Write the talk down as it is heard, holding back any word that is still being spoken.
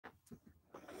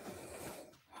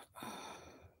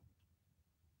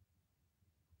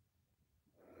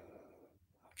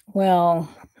Well,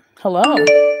 hello.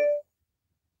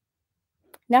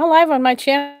 Now live on my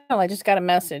channel. I just got a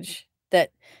message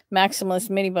that Maximalist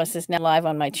Minibus is now live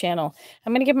on my channel.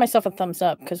 I'm gonna give myself a thumbs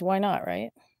up because why not,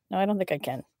 right? No, I don't think I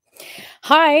can.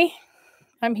 Hi,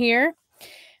 I'm here.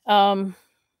 Um,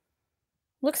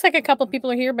 looks like a couple people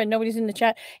are here, but nobody's in the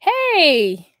chat.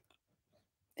 Hey,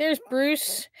 there's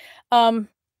Bruce. Um,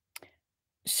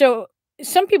 so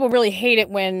some people really hate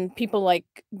it when people like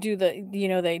do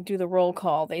they do the roll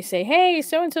call. They say, "Hey,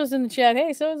 so and so's in the chat.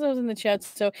 Hey, so and so's in the chat."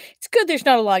 So it's good there's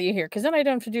not a lot of you here because then I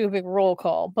don't have to do a big roll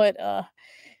call. But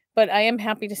I am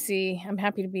happy to see. I'm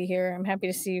happy to be here. I'm happy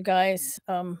to see you guys.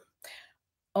 Oh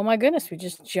my goodness, we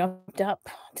just jumped up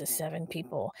to 7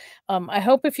 people. I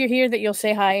hope if you're here that you'll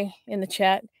say hi in the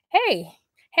chat. Hey,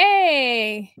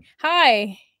 hey,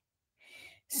 hi.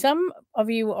 Some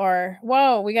of you are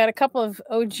whoa, we got a couple of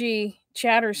OG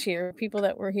chatters here, people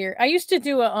that were here. I used to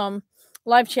do a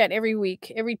live chat every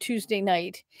week, every Tuesday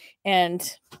night, and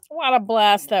what a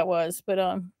blast that was. But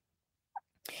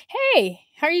hey,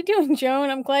 how are you doing, Joan?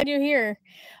 I'm glad you're here.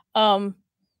 Um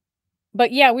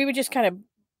but yeah, we would just kind of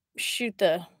shoot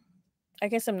the I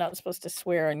guess I'm not supposed to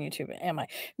swear on YouTube, am I?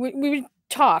 We would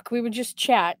talk, we would just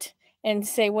chat and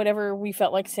say whatever we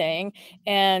felt like saying.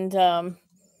 And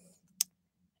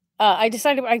I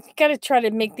decided I gotta try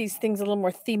to make these things a little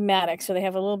more thematic so they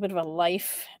have a little bit of a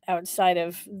life outside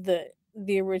of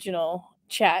the original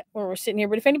chat where we're sitting here.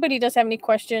 But if anybody does have any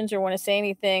questions or want to say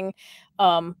anything,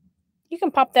 um, you can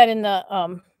pop that in the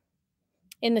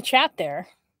chat there.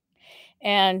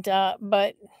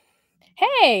 But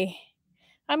hey,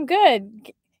 I'm good,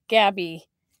 Gabby.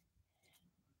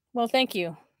 Well, thank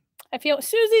you. I feel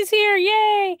Susie's here.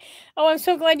 Yay! Oh, I'm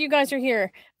so glad you guys are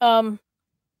here. Um,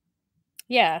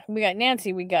 Yeah, we got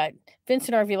Nancy, we got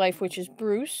Vincent RV Life, which is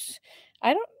Bruce.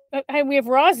 I don't we have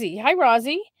Rosie. Hi,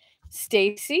 Rosie.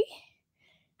 Stacy.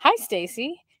 Hi,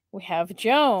 Stacy. We have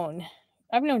Joan.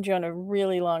 I've known Joan a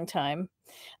really long time.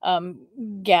 Um,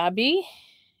 Gabby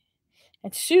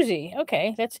and Susie.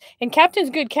 Okay, that's and Captain's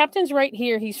good. Captain's right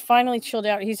here. He's finally chilled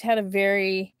out. Captain's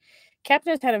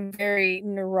had a very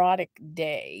neurotic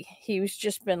day. He was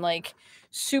just been like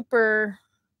super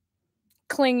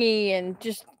clingy and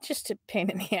just a pain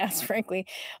in the ass, frankly.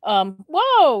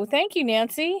 Whoa, thank you,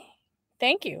 Nancy.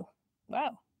 Thank you.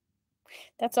 Wow,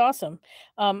 that's awesome.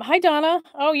 Hi, Donna.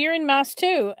 Oh, you're in Mass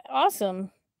too.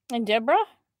 Awesome. And Deborah,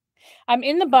 I'm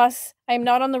in the bus. I'm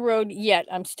not on the road yet.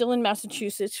 I'm still in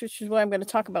Massachusetts, which is why I'm going to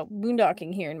talk about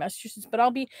boondocking here in Massachusetts. But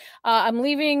I'll be. I'm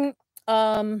leaving.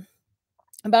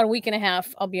 About a week and a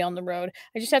half. I'll be on the road.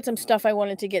 I just had some stuff I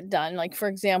wanted to get done, like for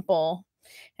example,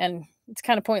 and it's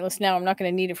kind of pointless now. I'm not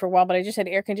going to need it for a while, but I just had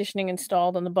air conditioning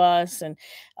installed on the bus. And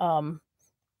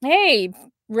hey,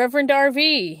 Reverend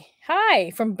RV,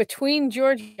 hi from between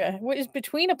Georgia. What is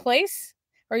between a place?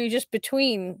 Or are you just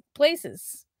between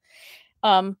places?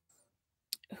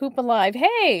 Hoop Alive.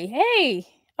 Hey, hey.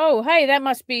 Oh, hey, that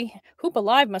must be Hoop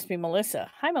Alive. Must be Melissa.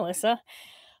 Hi, Melissa.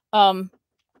 Um,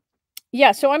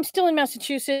 Yeah, so I'm still in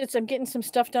Massachusetts. I'm getting some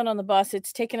stuff done on the bus.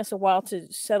 It's taken us a while to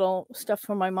settle stuff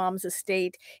for my mom's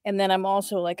estate. And then I'm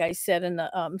also, like I said in the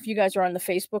if you guys are on the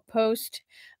Facebook post,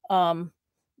 um,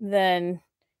 then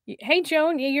hey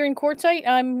Joan, you're in Quartzsite.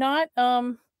 I'm not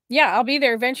yeah, I'll be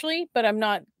there eventually, but I'm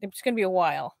not it's gonna be a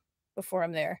while before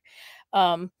I'm there.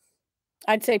 Um,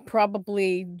 I'd say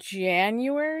probably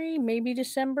January, maybe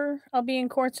December, I'll be in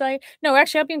Quartzsite. No,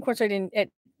 actually I'll be in Quartzsite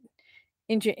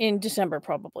in December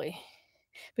probably.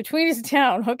 Between is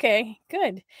town. Okay,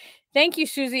 good. Thank you,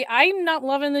 Susie. I'm not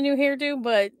loving the new hairdo,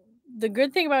 but the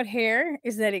good thing about hair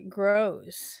is that it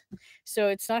grows. So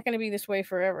it's not going to be this way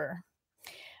forever.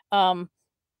 Um,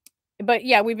 but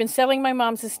yeah, we've been selling my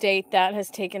mom's estate. That has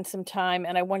taken some time,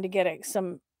 and I wanted to get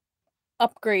some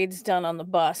upgrades done on the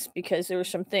bus because there were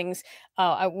some things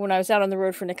when I was out on the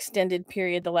road for an extended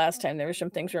period the last time, there were some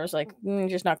things where I was like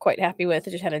just not quite happy with.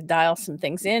 I just had to dial some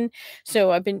things in.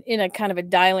 So I've been in a kind of a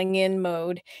dialing in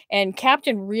mode, and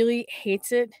Captain really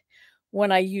hates it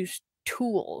when I use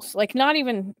tools. Like not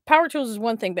even power tools is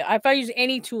one thing, but if I use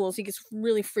any tools, he gets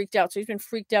really freaked out. So he's been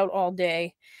freaked out all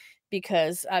day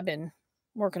because I've been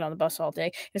working on the bus all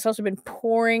day. It's also been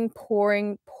pouring,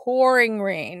 pouring, pouring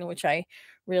rain, which I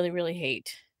really, really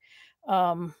hate.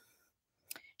 Um,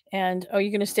 and oh,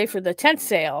 you're gonna stay for the tent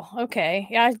sale? Okay,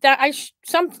 yeah.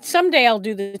 Someday I'll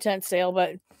do the tent sale,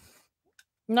 but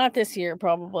not this year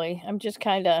probably. I'm just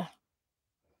kind of,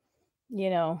 you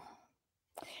know,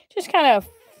 just kind of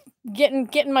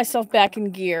getting myself back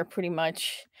in gear, pretty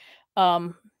much.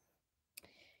 Um,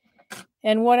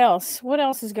 and what else? What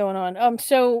else is going on?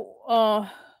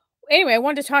 Anyway, I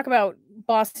wanted to talk about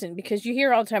Boston because you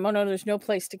hear all the time, "Oh, no, there's no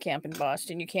place to camp in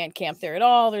Boston. You can't camp there at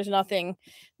all. There's nothing,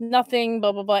 blah,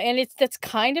 blah, blah." And that's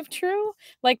kind of true.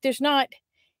 Like, there's not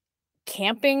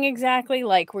camping exactly,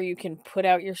 like, where you can put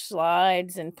out your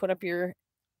slides and put up your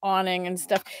awning and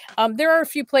stuff. There are a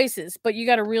few places, but you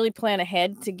gotta really plan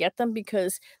ahead to get them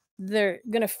because they're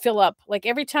gonna fill up. Like,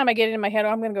 every time I get it in my head, "Oh,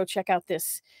 I'm gonna go check out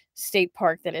this state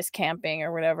park that is camping,"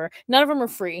 or whatever. None of them are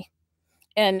free,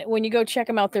 and when you go check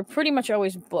them out, they're pretty much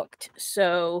always booked.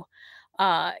 So,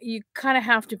 you kinda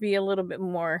have to be a little bit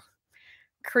more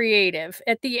creative.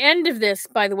 At the end of this,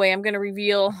 by the way, I'm gonna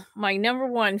reveal my number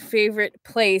 1 favorite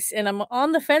place, and I'm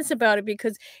on the fence about it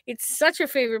because it's such a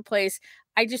favorite place.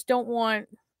 I just don't want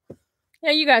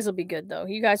Yeah, you guys will be good, though.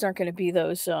 You guys aren't gonna be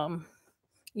those,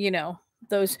 you know,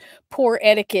 those poor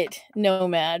etiquette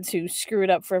nomads who screw it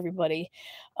up for everybody.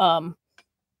 Um,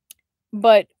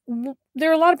 but there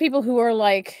are a lot of people who are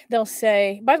like, they'll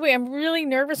say, by the way, I'm really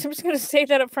nervous. I'm just gonna say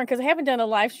that up front because I haven't done a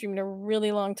live stream in a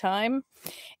really long time.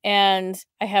 And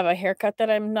I have a haircut that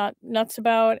I'm not nuts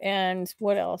about, and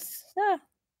what else?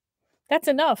 That's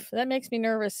enough. That makes me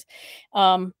nervous.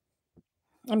 Um,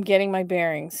 I'm getting my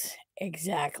bearings.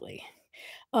 Exactly.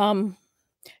 Um,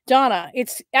 Donna,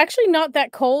 it's actually not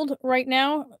that cold right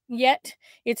now yet.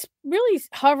 It's really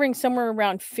hovering somewhere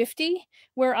around 50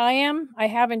 where I am. I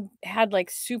haven't had like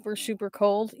super, super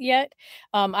cold yet.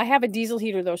 I have a diesel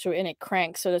heater though, and it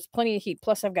cranks, so there's plenty of heat.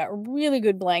 Plus, I've got really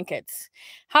good blankets.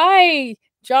 Hi,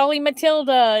 Jolly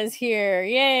Matilda is here.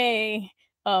 Yay.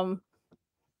 Um,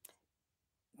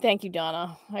 thank you,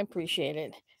 Donna. I appreciate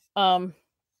it. Um,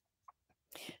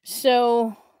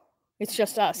 so it's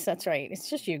just us. That's right. It's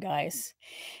just you guys.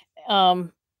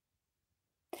 Um,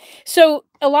 So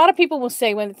a lot of people will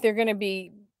say when they're going to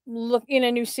be look in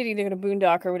a new city, they're going to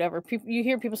boondock or whatever. People, you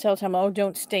hear people say all the time, "Oh,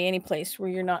 don't stay any place where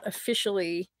you're not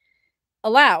officially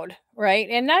allowed," right?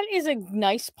 And that is a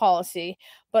nice policy,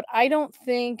 but I don't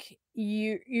think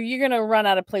you're going to run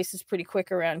out of places pretty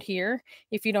quick around here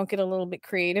if you don't get a little bit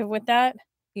creative with that,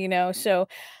 you know. So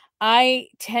I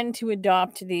tend to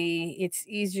adopt the it's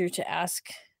easier to ask,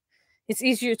 it's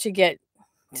easier to get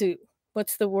to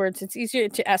what's the words? It's easier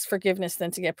to ask forgiveness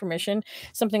than to get permission,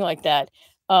 something like that.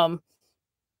 Um,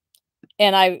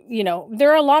 and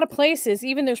there are a lot of places,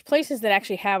 even there's places that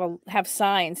actually have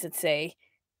signs that say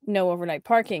no overnight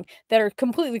parking that are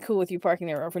completely cool with you parking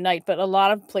there overnight, but a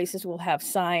lot of places will have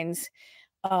signs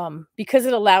because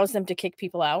it allows them to kick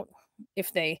people out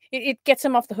if it gets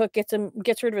them off the hook,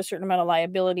 gets rid of a certain amount of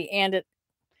liability, and it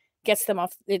gets them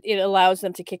off it allows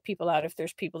them to kick people out if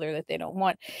there's people there that they don't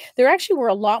want. There actually were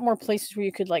a lot more places where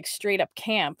you could, like, straight up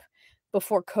camp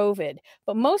before COVID,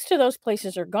 but most of those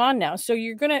places are gone now, so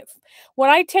you're gonna what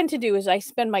I tend to do is I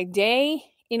spend my day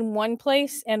in one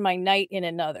place and my night in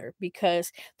another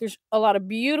because there's a lot of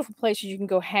beautiful places you can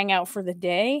go hang out for the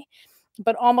day,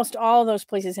 but almost all of those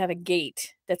places have a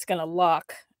gate that's gonna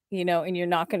lock, and you're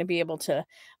not gonna be able to,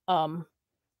 um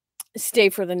stay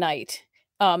for the night.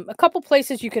 A couple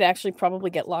places you could actually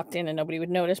probably get locked in and nobody would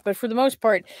notice, but for the most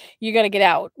part, you got to get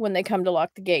out when they come to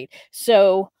lock the gate.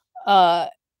 So, uh,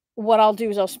 what I'll do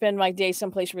is I'll spend my day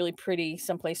someplace really pretty,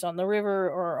 someplace on the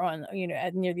river or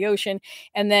near the ocean,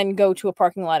 and then go to a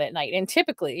parking lot at night. And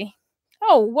typically,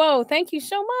 oh, whoa, thank you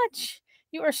so much.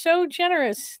 You are so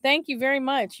generous. Thank you very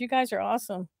much. You guys are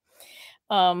awesome.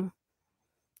 Um,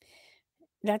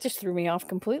 that just threw me off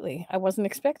completely. I wasn't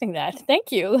expecting that.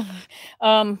 Thank you.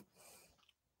 Um,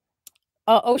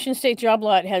 Ocean State Job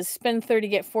Lot has spend 30,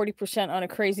 get 40% on a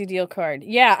crazy deal card.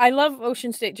 Yeah, I love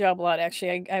Ocean State Job Lot,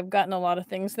 actually. I've gotten a lot of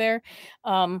things there.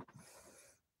 Um,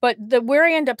 but where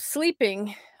I end up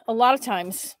sleeping a lot of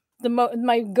times,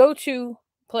 my go-to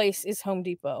place is Home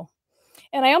Depot.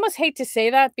 And I almost hate to say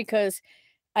that because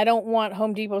I don't want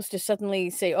Home Depots to suddenly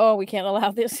say, "Oh, we can't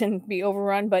allow this," and be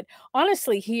overrun. But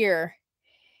honestly, here,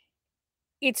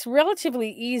 it's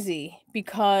relatively easy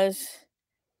because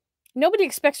nobody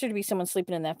expects there to be someone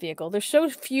sleeping in that vehicle. There's so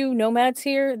few nomads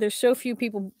here. There's so few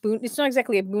people. It's not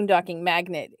exactly a boondocking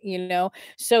magnet, you know?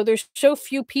 So there's so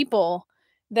few people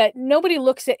that nobody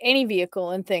looks at any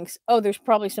vehicle and thinks, oh, there's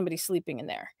probably somebody sleeping in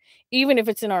there, even if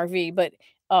it's an RV. But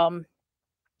um,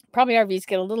 probably RVs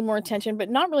get a little more attention, but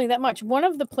not really that much. One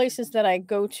of the places that I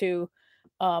go to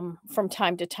from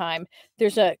time to time,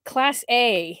 there's a Class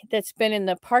A that's been in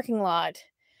the parking lot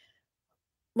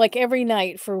like every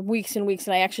night for weeks and weeks,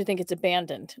 and I actually think it's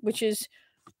abandoned, which is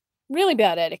really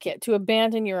bad etiquette to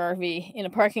abandon your RV in a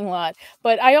parking lot.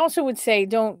 But I also would say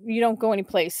don't go any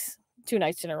place 2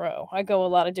 nights in a row. I go a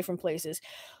lot of different places.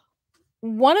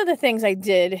 One of the things I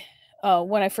did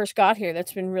when I first got here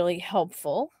that's been really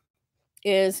helpful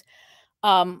is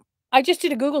I just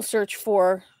did a Google search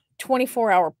for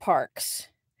 24-hour parks.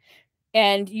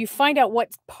 And you find out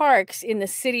what parks in the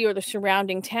city or the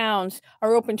surrounding towns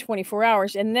are open 24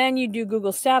 hours, and then you do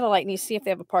Google Satellite and you see if they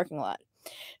have a parking lot.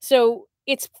 So,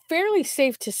 it's fairly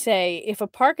safe to say if a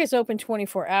park is open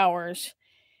 24 hours,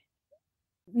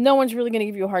 no one's really gonna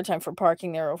give you a hard time for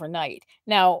parking there overnight.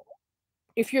 Now,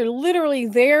 if you're literally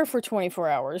there for 24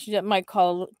 hours, that might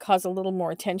cause a little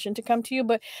more attention to come to you,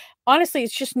 but honestly,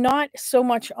 it's just not so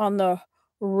much on the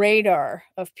radar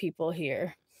of people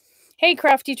here. Hey,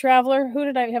 crafty traveler, who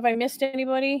did I have I missed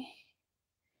anybody?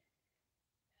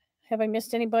 Have I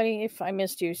missed anybody? If I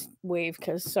missed you, wave,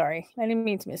 because sorry, I didn't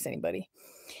mean to miss anybody.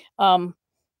 Um,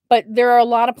 but there are a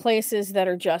lot of places that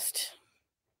are just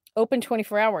open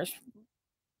 24 hours.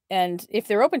 And if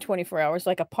they're open 24 hours,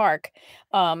 like a park,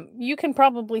 you can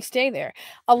probably stay there.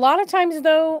 A lot of times,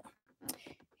 though,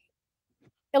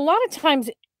 a lot of times,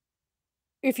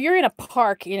 if you're in a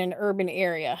park in an urban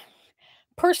area,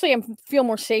 personally, I feel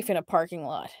more safe in a parking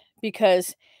lot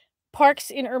because parks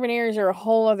in urban areas are a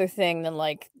whole other thing than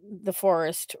like the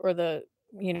forest or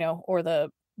or the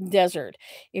desert.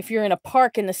 If you're in a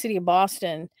park in the city of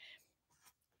Boston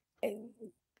eh,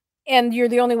 and you're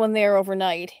the only one there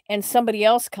overnight and somebody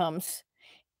else comes,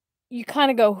 you kind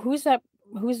of go, "Who's that?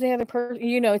 Who's the other person?"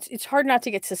 It's hard not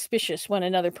to get suspicious when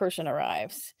another person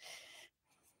arrives.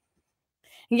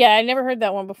 Yeah, I never heard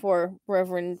that one before,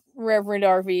 Reverend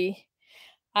RV.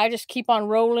 I just keep on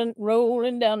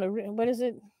rolling down what is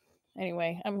it?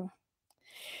 Anyway, I'm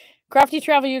crafty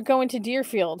travel. You're going to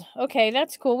Deerfield. Okay,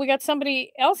 that's cool. We got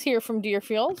somebody else here from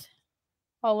Deerfield.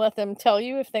 I'll let them tell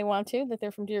you if they want to that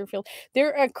they're from Deerfield.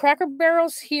 Their Cracker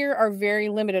Barrels here are very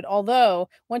limited. Although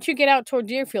once you get out toward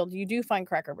Deerfield, you do find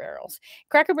Cracker Barrels.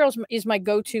 Cracker Barrels is my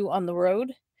go-to on the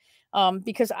road.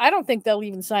 Because I don't think they'll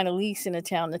even sign a lease in a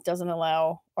town that doesn't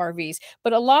allow RVs.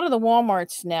 But a lot of the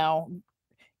Walmarts now,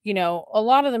 a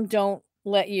lot of them don't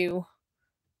let you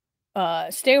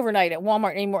stay overnight at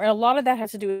Walmart anymore. And a lot of that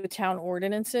has to do with town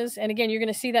ordinances. And again, you're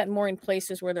going to see that more in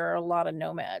places where there are a lot of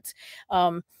nomads.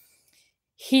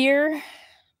 Here,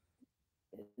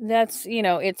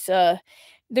 it's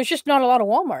there's just not a lot of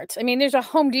Walmarts. I mean, there's a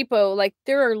Home Depot, like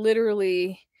there are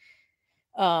literally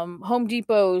Home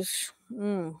Depots.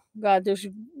 God,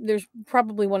 there's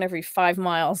probably one every 5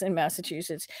 miles in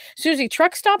Massachusetts. Susie,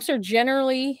 truck stops are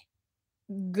generally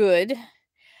good.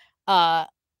 Uh,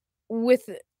 with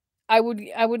I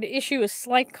would issue a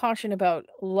slight caution about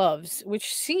Loves,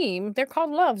 which they're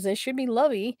called Loves. They should be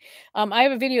lovey. I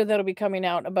have a video that'll be coming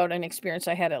out about an experience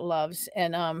I had at Loves,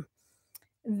 and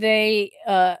they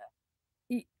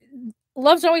y-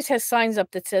 Love's always has signs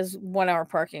up that says 1 hour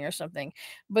parking or something,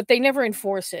 but they never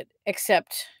enforce it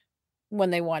except when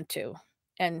they want to.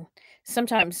 And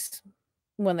sometimes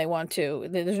when they want to,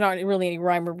 there's not really any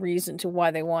rhyme or reason to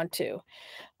why they want to.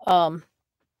 Um,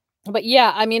 but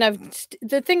yeah, I mean,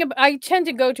 the thing I tend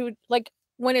to go to like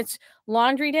when it's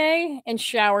laundry day and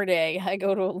shower day, I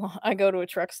go to a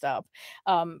truck stop.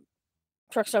 Um,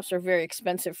 Truck stops are very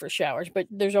expensive for showers, but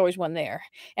there's always one there.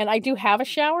 And I do have a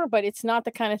shower, but it's not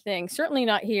the kind of thing, certainly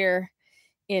not here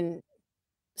in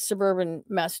suburban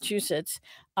Massachusetts.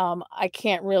 I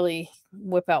can't really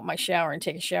whip out my shower and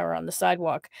take a shower on the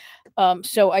sidewalk.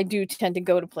 So I do tend to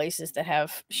go to places that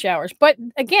have showers. But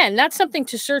again, that's something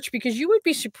to search because you would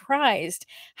be surprised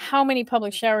how many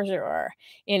public showers there are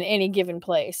in any given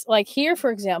place. Like here,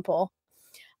 for example,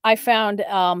 I found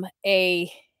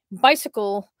a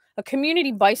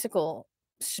community bicycle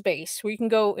space where you can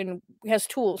go and has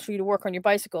tools for you to work on your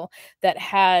bicycle that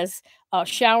has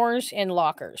showers and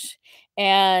lockers.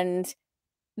 And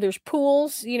there's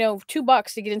pools,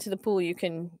 $2 to get into the pool. You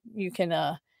can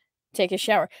take a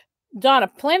shower. Donna,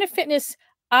 Planet Fitness,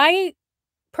 I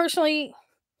personally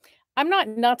I'm not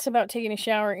nuts about taking a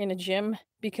shower in a gym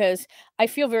because I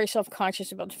feel very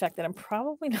self-conscious about the fact that I'm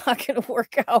probably not going to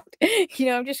work out.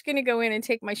 I'm just going to go in and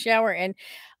take my shower and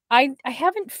I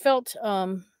haven't felt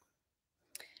I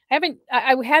haven't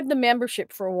I had the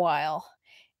membership for a while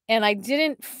and I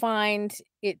didn't find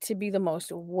it to be the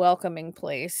most welcoming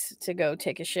place to go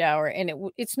take a shower and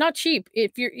it's not cheap.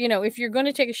 If you're going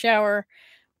to take a shower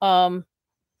um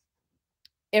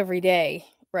every day,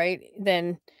 right?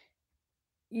 Then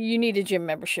you need a gym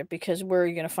membership because where are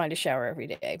you gonna find a shower every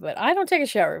day? But I don't take a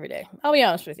shower every day. I'll be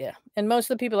honest with you. And most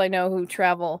of the people I know who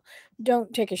travel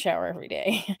don't take a shower every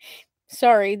day.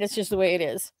 Sorry, that's just the way it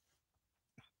is.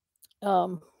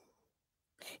 Um,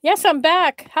 yes, I'm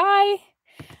back. Hi.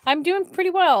 I'm doing pretty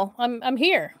well. I'm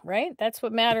here, right? That's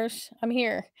what matters. I'm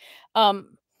here.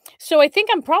 Um, so I think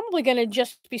I'm probably gonna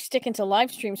just be sticking to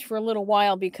live streams for a little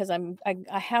while because I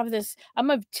have this. I'm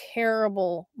a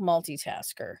terrible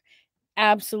multitasker.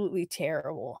 Absolutely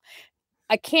terrible.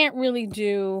 I can't really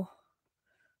do,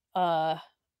 uh,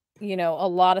 a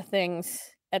lot of things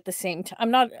at the same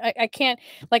time. I can't,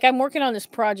 like, I'm working on this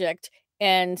project,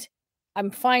 and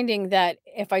I'm finding that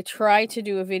if I try to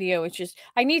do a video, it's just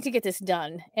I need to get this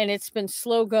done, and it's been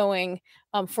slow going,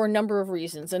 for a number of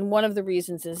reasons, and one of the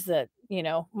reasons is that,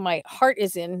 my heart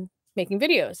is in making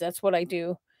videos. That's what I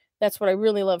do. That's what I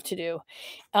really love to do.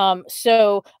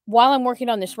 So while I'm working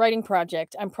on this writing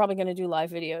project, I'm probably gonna do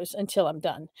live videos until I'm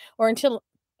done, or until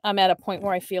I'm at a point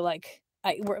where I feel like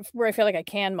where I feel like I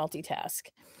can multitask.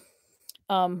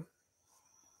 Um,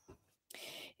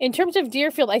 in terms of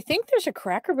Deerfield, I think there's a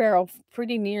Cracker Barrel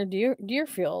pretty near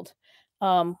Deerfield.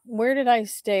 Where did I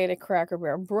stay at a Cracker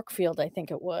Barrel? Brookfield, I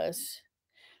think it was.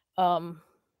 Um,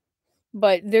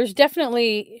 but there's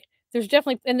definitely,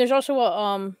 and there's also a,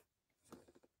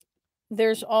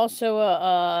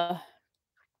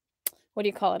 what do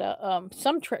you call it?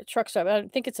 Some truck stop. I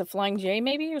think it's a Flying J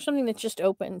maybe, or something that's just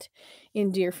opened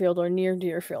in Deerfield or near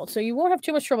Deerfield. So you won't have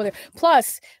too much trouble there.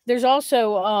 Plus, there's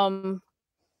also,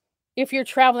 if you're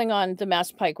traveling on the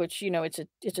Mass Pike, which, it's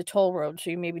a toll road, so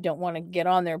you maybe don't wanna get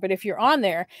on there, but if you're on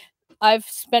there, I've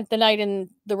spent the night in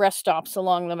the rest stops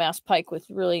along the Mass Pike with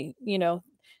really,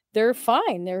 they're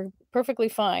fine, they're perfectly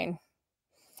fine.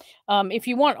 If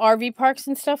you want RV parks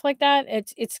and stuff like that,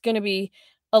 it's gonna be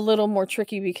a little more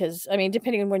tricky because, I mean,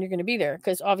 depending on when you're gonna be there,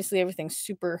 because obviously everything's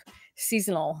super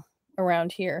seasonal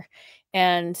around here,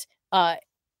 and,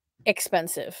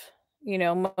 expensive.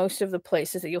 Most of the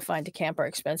places that you'll find to camp are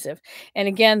expensive. And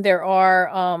again, there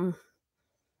are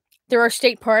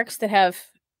state parks that have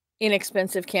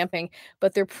inexpensive camping,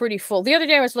 but they're pretty full. The other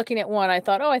day I was looking at one, I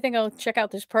thought, "Oh, I think I'll check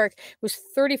out this park." It was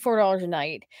 $34 a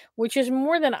night, which is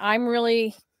more than I'm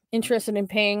really interested in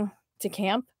paying to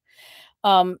camp.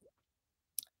 Um,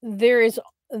 there is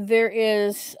there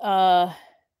is, a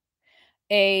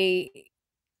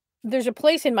there's a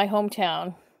place in my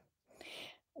hometown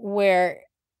where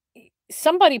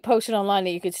somebody posted online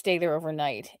that you could stay there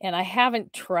overnight, and I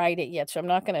haven't tried it yet, so I'm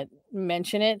not gonna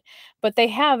mention it, but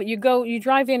you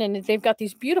drive in, and they've got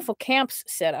these beautiful camps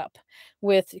set up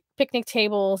with picnic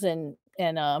tables and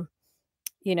a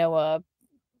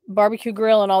barbecue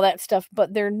grill and all that stuff,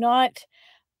 but they're not,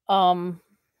 um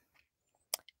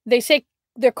they say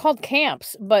they're called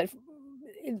camps, but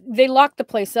they lock the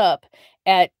place up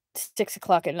at 6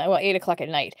 o'clock at night, well, 8 o'clock at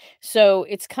night, so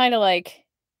it's kinda like,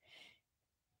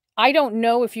 I don't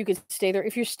know if you could stay there.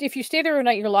 If you stay there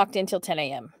overnight, you're locked in till 10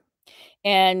 a.m.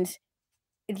 And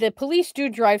the police do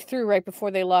drive through right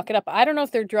before they lock it up. I don't know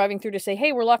if they're driving through to say,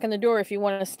 "Hey, we're locking the door. If you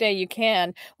want to stay, you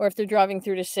can," or if they're driving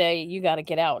through to say, "You got to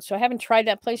get out." So I haven't tried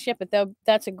that place yet, but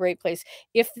that's a great place.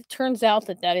 If it turns out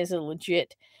that that is a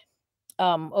legit,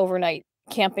 overnight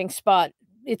camping spot,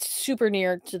 it's super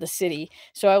near to the city.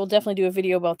 So I will definitely do a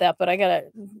video about that, but I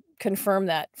gotta confirm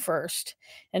that first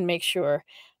and make sure.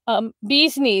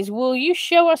 Bee's knees, will you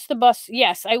show us the bus?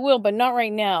 Yes, I will, but not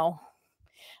right now.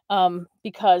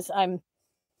 Because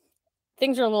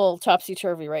things are a little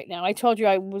topsy-turvy right now. I told you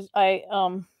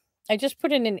I just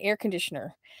put in an air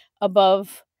conditioner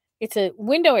above, it's a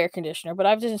window air conditioner, but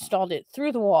I've just installed it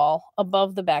through the wall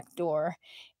above the back door,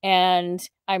 and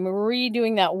I'm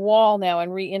redoing that wall now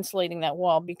and re-insulating that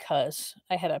wall because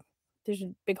there's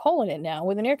a big hole in it now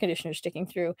with an air conditioner sticking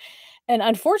through, and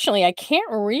unfortunately, I can't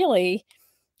really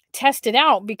test it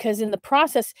out because in the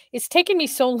process, it's taken me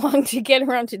so long to get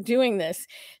around to doing this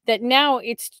that now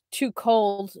it's too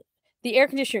cold. The air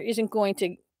conditioner isn't going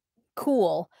to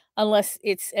cool unless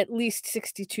it's at least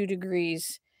 62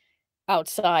 degrees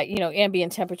outside,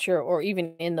 ambient temperature, or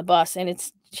even in the bus. And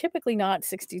it's typically not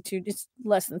 62, it's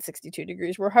less than 62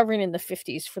 degrees. We're hovering in the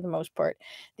 50s for the most part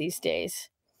these days.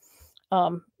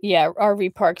 Yeah,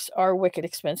 RV parks are wicked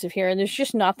expensive here, and there's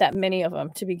just not that many of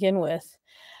them to begin with.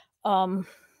 Um,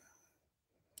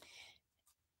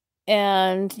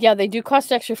 And yeah, they do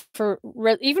cost extra for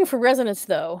even for residents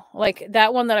though. Like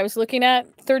that one that I was looking at,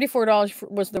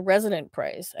 $34 was the resident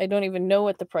price. I don't even know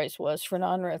what the price was for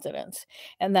non-residents,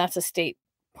 and that's a state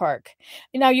park.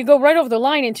 Now you go right over the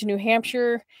line into New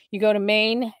Hampshire, you go to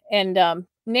Maine, and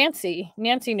Nancy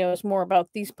knows more about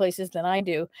these places than I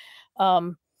do.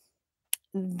 Um,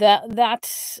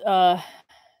 there's a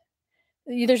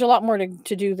lot more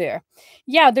to do there.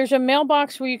 Yeah, there's a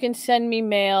mailbox where you can send me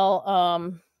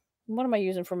mail. What am I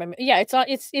using for my yeah, it's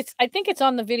I think it's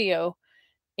on the video,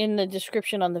 in the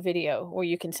description on the video where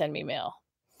you can send me mail.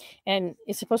 And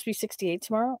it's supposed to be 68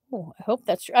 tomorrow. Oh, I hope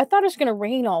that's true. I thought it was gonna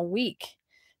rain all week.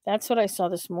 That's what I saw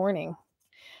this morning.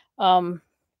 Um,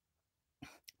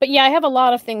 but yeah, I have a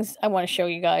lot of things I want to show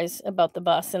you guys about the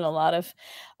bus, and a lot of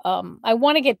I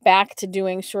want to get back to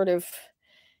doing sort of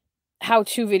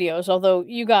how-to videos, although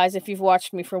you guys, if you've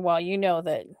watched me for a while, you know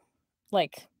that,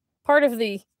 like, part of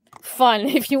the fun,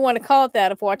 if you wanna call it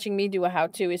that, of watching me do a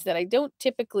how-to is that I don't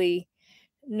typically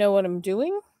know what I'm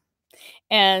doing,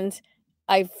 and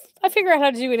I I figure out how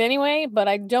to do it anyway, but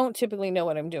I don't typically know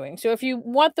what I'm doing. So if you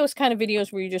want those kind of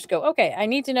videos where you just go, "Okay, I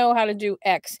need to know how to do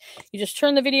X," you just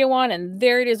turn the video on and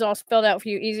there it is all spelled out for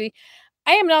you easy.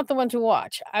 I am not the one to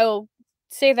watch. I will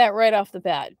say that right off the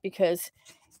bat because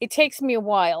it takes me a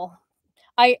while.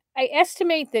 I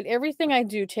estimate that everything I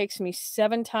do takes me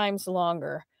 7 times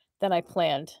longer than I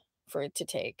planned for it to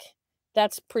take.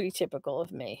 That's pretty typical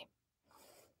of me.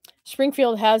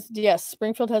 Springfield has a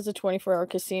 24-hour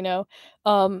casino.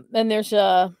 And there's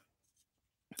a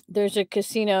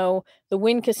casino, the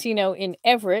Wynn Casino in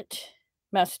Everett,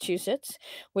 Massachusetts,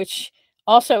 which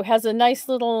also has a nice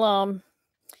little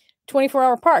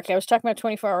 24-hour park. I was talking about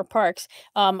 24-hour parks.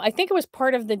 I think it was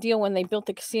part of the deal when they built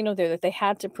the casino there that they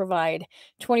had to provide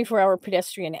 24-hour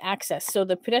pedestrian access. So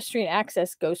the pedestrian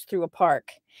access goes through a park,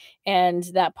 and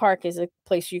that park is a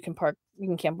place you can park. You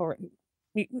can camp over.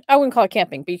 I wouldn't call it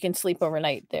camping, but you can sleep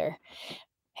overnight there.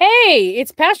 Hey,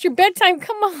 it's past your bedtime.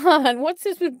 Come on. What's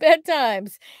this with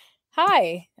bedtimes?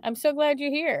 Hi, I'm so glad you're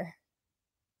here.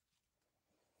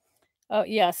 Oh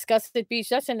yeah, Scusted Beach.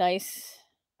 That's a nice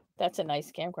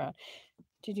campground.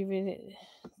 Did you read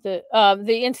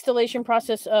the installation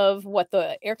process of what,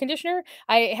 the air conditioner?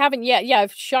 I haven't yet. Yeah,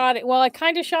 I've shot it. Well, I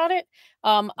kind of shot it.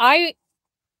 I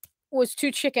was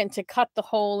too chicken to cut the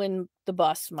hole in the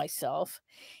bus myself.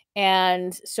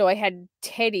 And so I had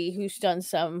Teddy, who's done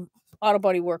some auto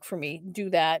body work for me, do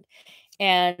that.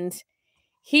 And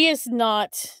he is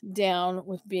not down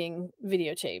with being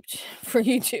videotaped for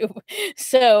YouTube.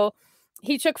 So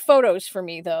he took photos for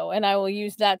me though, and I will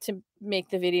use that to make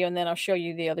the video and then I'll show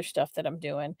you the other stuff that I'm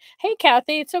doing. Hey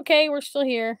Kathy, it's okay, we're still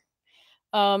here.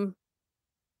 Um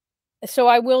so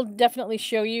I will definitely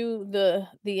show you the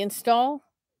install,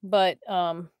 but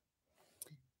I'm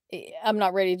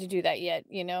not ready to do that yet,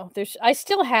 you know. There's I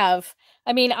still have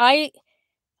I mean, I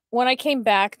when I came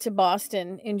back to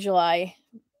Boston in July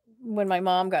when my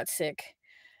mom got sick,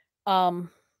 um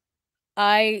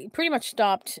I pretty much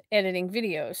stopped editing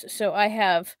videos. So I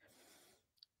have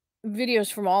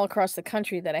videos from all across the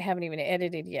country that I haven't even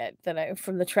edited yet that I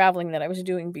from the traveling that I was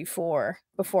doing before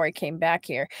I came back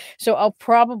here. So I'll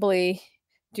probably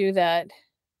do that.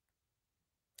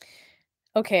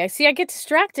 Okay, I see I get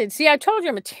distracted. See, I told you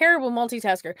I'm a terrible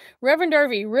multitasker. Reverend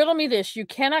Darby, riddle me this. You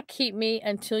cannot keep me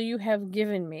until you have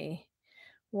given me.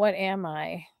 What am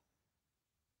I?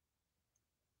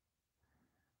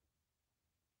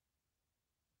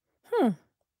 Hmm.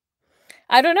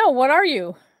 I don't know. What are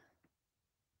you?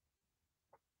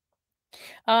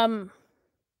 Um,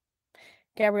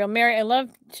 Gabrielle, Mary, I love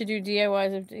to do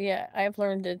DIYs. Yeah, I've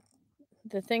learned that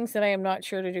the things that I am not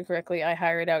sure to do correctly, I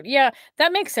hire it out. Yeah,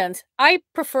 that makes sense. I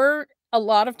prefer a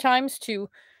lot of times to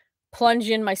plunge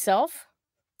in myself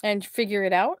and figure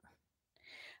it out.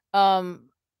 Um,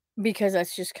 because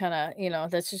that's just kind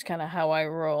of, that's just kind of how I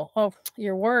roll. Oh,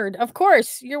 your word. Of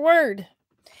course, your word.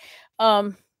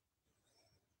 Um,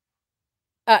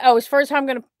 oh, as far as how I'm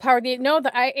going to power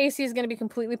the AC is going to be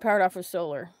completely powered off of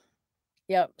solar.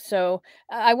 Yep. So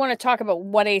I want to talk about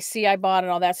what AC I bought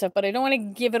and all that stuff, but I don't want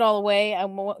to give it all away.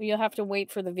 You'll have to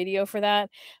wait for the video for that.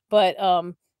 But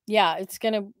yeah,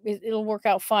 it'll work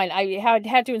out fine. I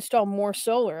had to install more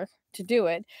solar to do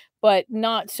it, but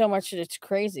not so much that it's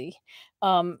crazy.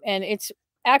 And it's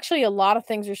actually a lot of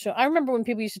things are so. I remember when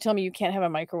people used to tell me you can't have a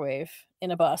microwave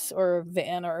in a bus or a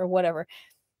van or whatever.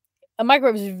 A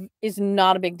microwave is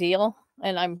not a big deal,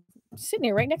 and I'm sitting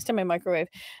here right next to my microwave.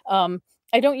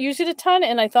 I don't use it a ton,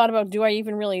 and I thought about, do I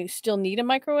even really still need a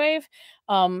microwave?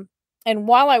 Um, and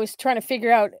while I was trying to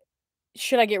figure out,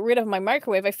 should I get rid of my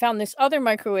microwave, I found this other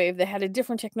microwave that had a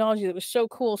different technology that was so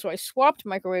cool, so I swapped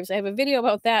microwaves. I have a video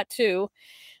about that too,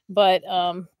 but,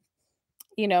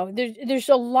 there's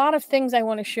a lot of things I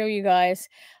wanna show you guys,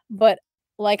 but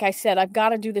like I said, I've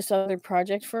gotta do this other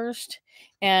project first,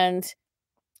 and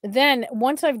then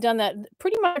once I've done that,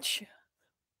 pretty much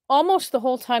almost the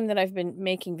whole time that I've been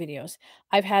making videos,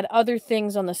 I've had other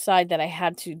things on the side that I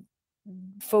had to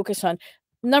focus on.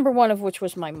 Number one of which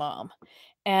was my mom.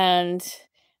 And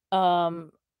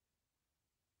um,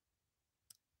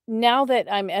 now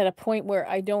that I'm at a point where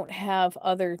I don't have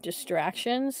other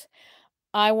distractions,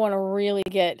 I want to really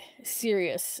get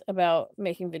serious about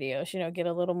making videos, get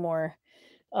a little more,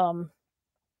 um,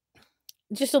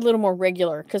 just a little more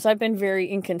regular because I've been very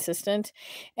inconsistent.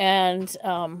 And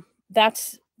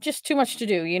that's just too much to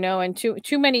do, and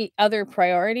too many other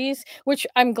priorities, which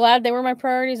I'm glad they were my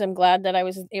priorities. I'm glad that I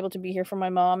was able to be here for my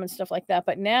mom and stuff like that.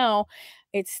 But now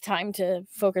it's time to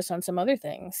focus on some other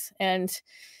things. And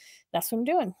that's what I'm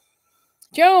doing.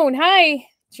 Joan, hi.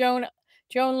 Joan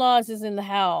Laws is in the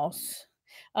house.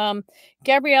 Um,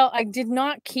 Gabrielle, I did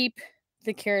not keep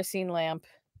the kerosene lamp.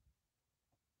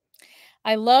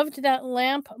 I loved that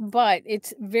lamp, but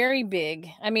it's very big.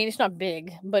 I mean, it's not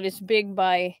big, but it's big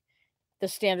by the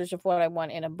standards of what I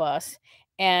want in a bus,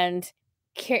 and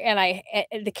I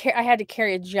had to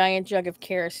carry a giant jug of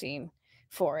kerosene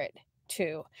for it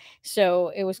too. So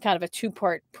it was kind of a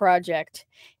two-part project,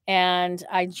 and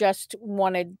I just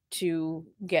wanted to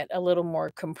get a little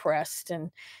more compressed, and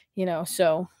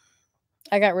so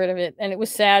I got rid of it, and it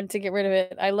was sad to get rid of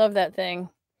it. I love that thing.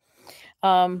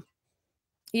 Um,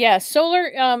 yeah, solar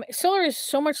is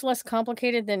so much less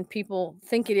complicated than people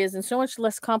think it is, and so much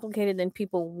less complicated than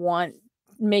people want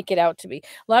make it out to be.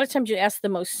 A lot of times you ask the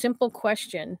most simple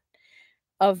question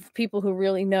of people who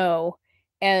really know,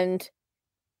 and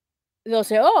they'll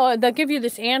say, "Oh," they'll give you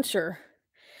this answer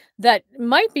that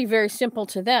might be very simple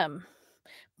to them,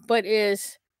 but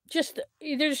is just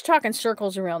they're just talking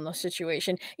circles around the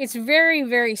situation. It's very,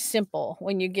 very simple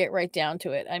when you get right down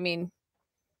to it. I mean,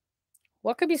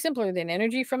 what could be simpler than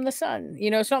energy from the sun?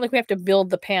 It's not like we have to build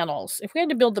the panels. If we had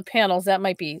to build the panels, that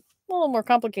might be a little more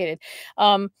complicated.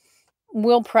 Um,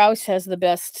 Will Prowse has the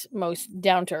best, most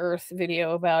down to earth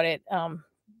video about it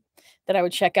that I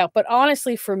would check out. But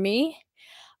honestly, for me,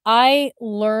 I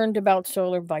learned about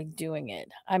solar by doing it.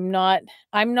 I'm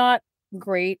not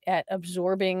great at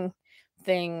absorbing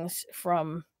things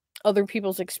from other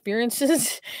people's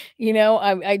experiences.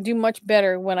 I do much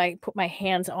better when I put my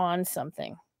hands on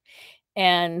something.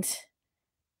 And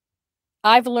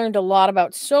I've learned a lot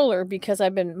about solar because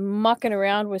I've been mucking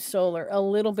around with solar a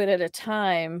little bit at a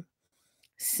time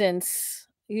since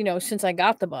I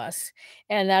got the bus,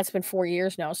 and that's been 4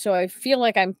 years now. So I feel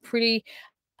like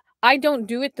I don't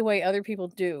do it the way other people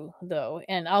do though.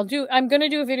 And I'm going to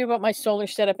do a video about my solar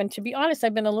setup, and to be honest,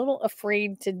 I've been a little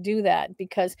afraid to do that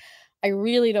because I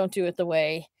really don't do it the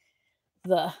way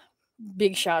the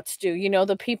big shots do.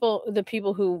 The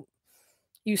people who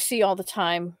you see all the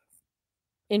time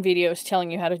in videos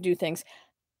telling you how to do things.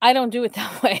 I don't do it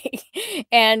that way,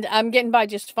 and I'm getting by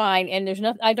just fine,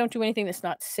 and I don't do anything that's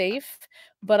not safe,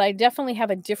 but I definitely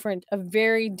have a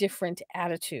very different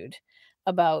attitude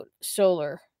about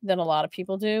solar than a lot of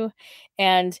people do,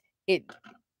 and it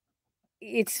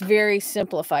it's very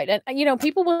simplified, and,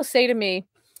 people will say to me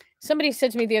somebody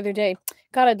said to me the other day,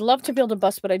 "God, I'd love to build a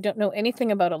bus, but I don't know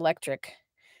anything about electric."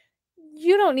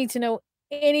 You don't need to know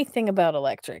anything about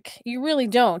electric. You really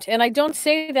don't. And I don't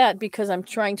say that because I'm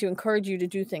trying to encourage you to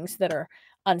do things that are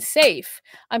unsafe.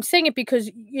 I'm saying it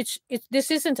because this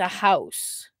isn't a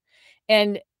house.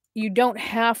 And you don't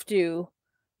have to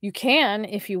you can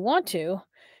if you want to.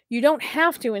 You don't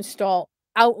have to install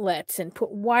outlets and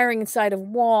put wiring inside of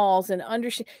walls and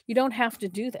you don't have to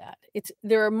do that.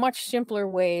 There are much simpler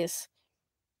ways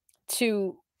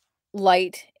to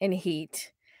light and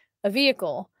heat a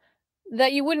vehicle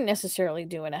that you wouldn't necessarily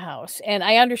do in a house, and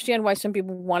I understand why some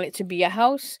people want it to be a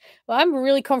house. Well, I'm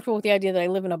really comfortable with the idea that I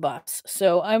live in a bus,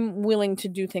 so I'm willing to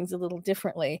do things a little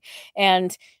differently,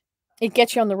 and it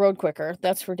gets you on the road quicker,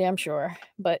 that's for damn sure.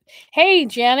 But hey,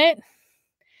 Janet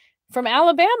from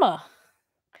Alabama.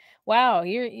 Wow,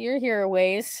 you're here a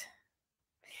ways.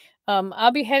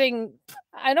 I'll be heading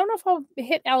I don't know if I'll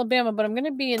hit Alabama, but I'm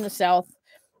gonna be in the South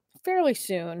fairly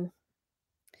soon.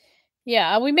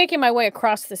 Yeah, I'll be making my way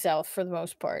across the South for the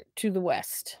most part to the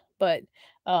West, but,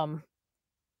 um,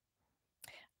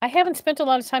 I haven't spent a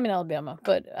lot of time in Alabama,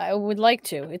 but I would like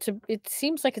to. It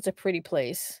seems like it's a pretty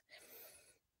place.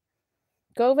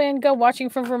 Go Van Go, watching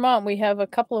from Vermont. We have a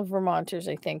couple of Vermonters,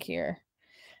 I think, here.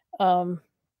 Um,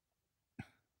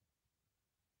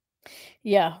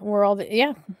 yeah, where all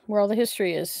the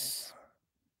history is.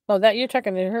 Oh, that you're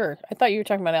talking to her. I thought you were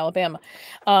talking about Alabama.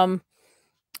 Um,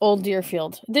 Old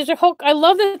Deerfield. I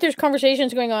love that there's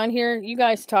conversations going on here. You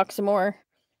guys talk some more.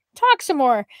 Talk some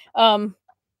more.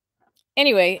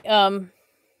 Anyway,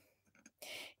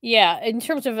 yeah, in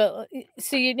terms of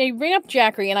so you bring up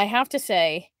Jackery, and I have to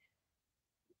say,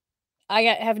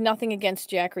 have nothing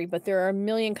against Jackery, but there are a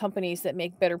million companies that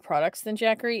make better products than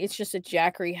Jackery. It's just that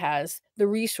Jackery has the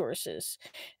resources.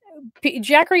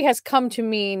 Jackery has come to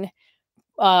mean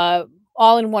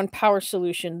all-in-one power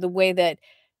solution, the way that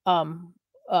um,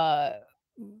 uh,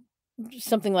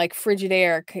 something like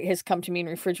Frigidaire has come to mean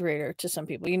refrigerator to some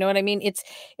people. You know what I mean?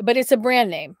 But it's a brand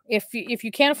name. If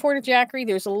you can't afford a Jackery,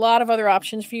 there's a lot of other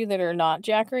options for you that are not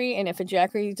Jackery. And if a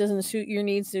Jackery doesn't suit your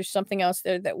needs, there's something else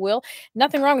there that will.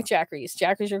 Nothing wrong with Jackeries.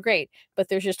 Jackeries are great, but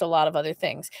there's just a lot of other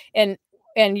things. And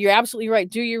you're absolutely right.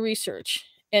 Do your research.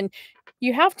 And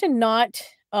you have to not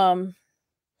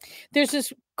there's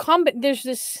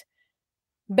this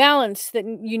balance that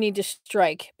you need to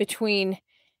strike between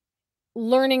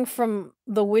learning from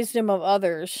the wisdom of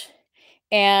others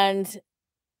and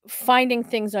finding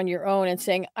things on your own and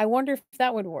saying, I wonder if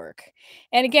that would work.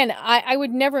 And again, I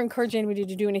would never encourage anybody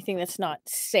to do anything that's not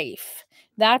safe.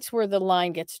 That's where the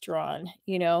line gets drawn,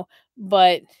 you know.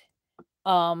 But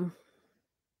um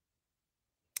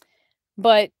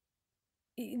but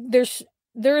there's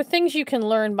there are things you can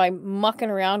learn by mucking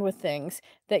around with things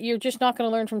that you're just not going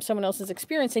to learn from someone else's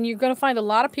experience, and you're going to find a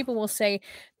lot of people will say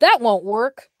that won't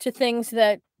work to things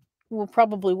that will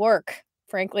probably work,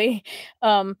 frankly.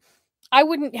 um I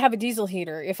wouldn't have a diesel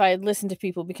heater if I had listened to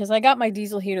people, because I got my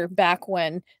diesel heater back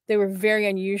when they were very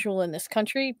unusual in this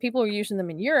country. People were using them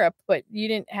in Europe, but you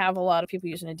didn't have a lot of people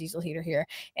using a diesel heater here.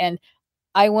 And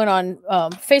I went on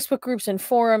Facebook groups and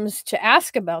forums to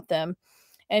ask about them,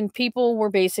 and people were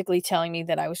basically telling me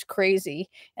that I was crazy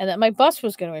and that my bus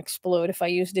was going to explode if I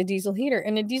used a diesel heater.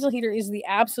 And a diesel heater is the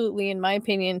absolutely, in my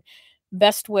opinion,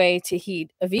 best way to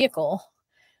heat a vehicle,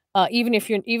 even if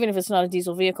it's not a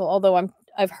diesel vehicle. Although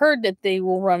I've heard that they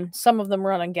will run, some of them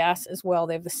run on gas as well.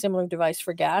 They have a similar device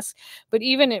for gas, but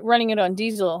even running it on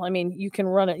diesel, I mean, you can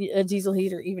run a diesel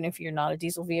heater even if you're not a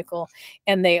diesel vehicle,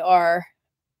 and they are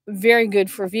very good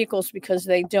for vehicles because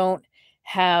they don't,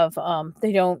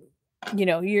 you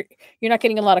know, you're not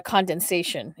getting a lot of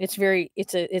condensation. It's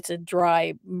a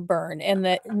dry burn, and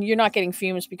that you're not getting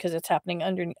fumes because it's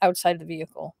happening outside the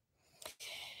vehicle.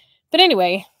 But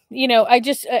anyway, you know, I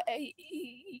just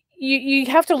you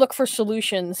have to look for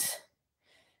solutions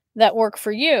that work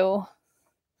for you,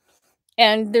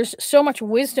 and there's so much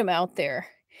wisdom out there,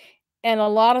 and a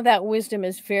lot of that wisdom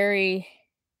is very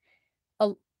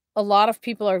a, a lot of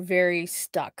people are very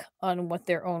stuck on what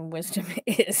their own wisdom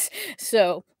is.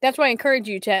 So that's why I encourage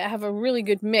you to have a really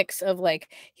good mix of, like,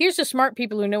 here's the smart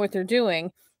people who know what they're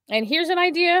doing, and here's an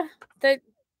idea that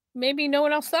maybe no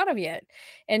one else thought of yet.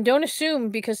 And don't assume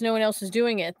because no one else is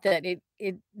doing it that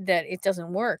it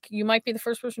doesn't work. You might be the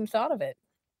first person who thought of it.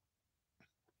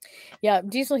 Yeah,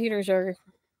 diesel heaters are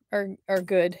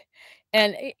good.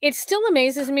 And it still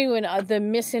amazes me when the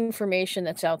misinformation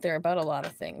that's out there about a lot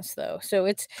of things, though.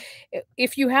 So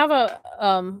if you have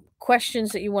a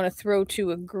questions that you want to throw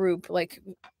to a group, like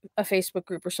a Facebook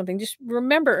group or something, just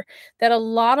remember that a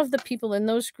lot of the people in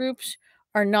those groups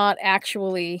are not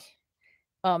actually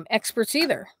experts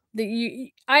either.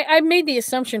 I made the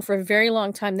assumption for a very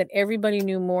long time that everybody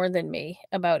knew more than me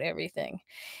about everything,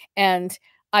 and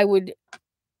I would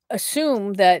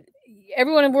assume that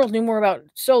everyone in the world knew more about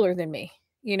solar than me,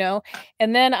 you know?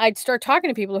 And then I'd start talking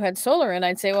to people who had solar, and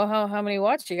I'd say, "Well, how many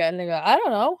watts you got?" And they go, "I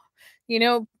don't know." You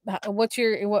know,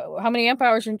 how many amp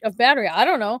hours of battery? I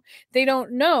don't know. They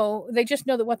don't know. They just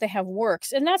know that what they have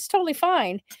works, and that's totally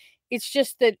fine. It's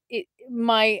just that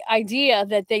my idea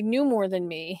that they knew more than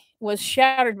me was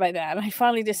shattered by that. I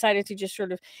finally decided to just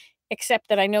sort of accept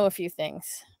that I know a few things.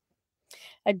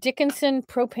 A Dickinson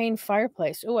propane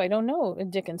fireplace. Oh, I don't know a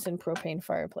Dickinson propane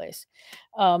fireplace.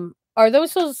 Are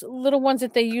those little ones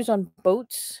that they use on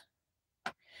boats?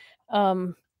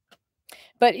 Um,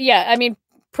 but yeah, I mean,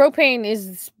 propane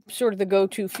is sort of the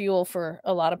go-to fuel for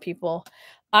a lot of people.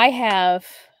 I have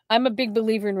I'm a big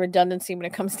believer in redundancy when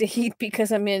it comes to heat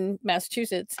because I'm in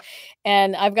Massachusetts,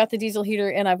 and I've got the diesel heater,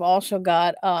 and I've also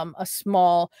got a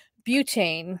small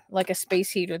butane, like a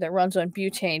space heater that runs on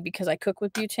butane because I cook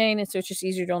with butane, and so it's just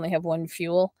easier to only have one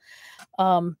fuel.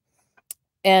 Um,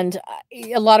 and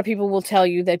a lot of people will tell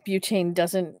you that butane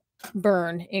doesn't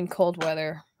burn in cold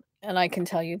weather, and I can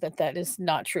tell you that that is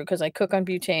not true because I cook on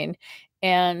butane,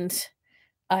 and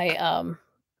I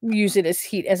use it as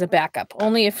heat as a backup.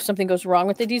 Only if something goes wrong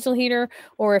with the diesel heater,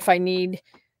 or if I need,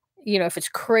 you know, if it's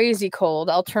crazy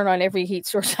cold, I'll turn on every heat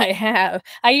source I have.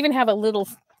 I even have a little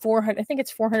 400, I think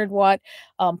it's 400-watt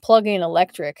plug-in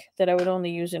electric that I would only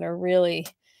use in a really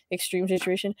extreme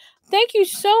situation. Thank you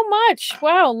so much.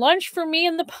 Wow, lunch for me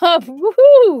in the pub.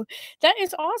 Woohoo! That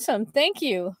is awesome. Thank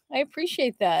you. I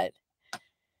appreciate that.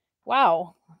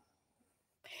 Wow.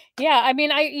 Yeah, I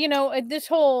mean, this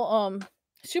whole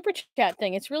super chat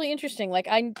thing, it's really interesting. Like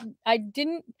I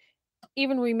didn't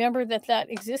even remember that that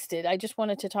existed. I just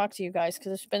wanted to talk to you guys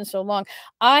because it's been so long.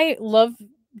 I love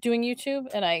doing YouTube,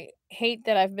 and I hate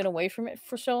that I've been away from it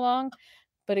for so long.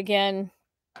 But again,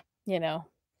 you know,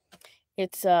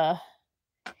 it's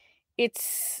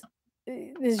it's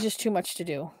there's just too much to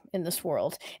do in this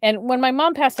world. And when my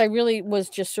mom passed, I really was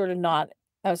just sort of not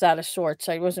I was out of sorts.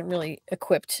 I wasn't really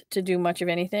equipped to do much of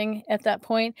anything at that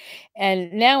point.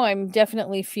 And now I'm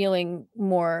definitely feeling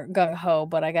more gung ho,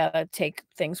 but I gotta take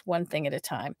things one thing at a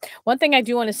time. One thing I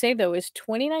do want to say though is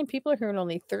 29 people are here and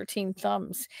only 13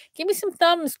 thumbs. Give me some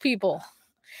thumbs, people.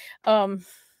 Um,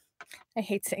 I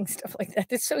hate saying stuff like that.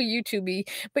 It's so YouTubey,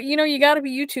 but you got to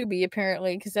be YouTubey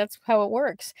apparently because that's how it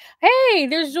works. Hey,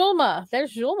 there's Zulma.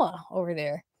 There's Zulma over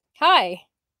there. Hi.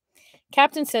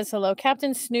 Captain says hello.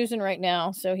 Captain's snoozing right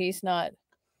now, so he's not.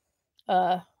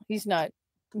 He's not.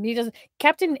 He doesn't.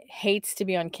 Captain hates to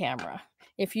be on camera.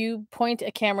 If you point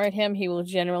a camera at him, he will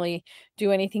generally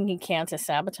do anything he can to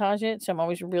sabotage it. So I'm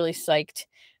always really psyched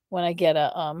when I get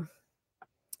a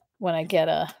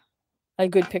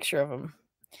good picture of him.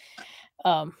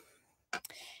 Um,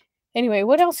 Anyway,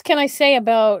 what else can I say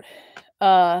about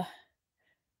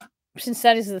since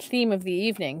that is the theme of the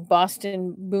evening,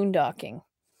 Boston boondocking.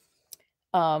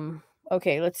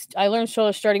 Okay, I learned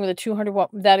solar starting with a 200 watt.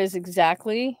 That is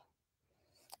exactly.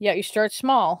 Yeah, you start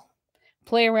small,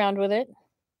 play around with it,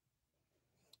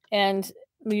 and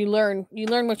you learn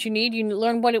what you need, you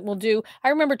learn what it will do. I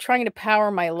remember trying to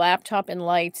power my laptop and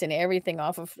lights and everything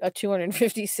off of a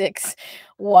 256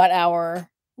 watt hour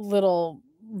little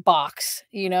box,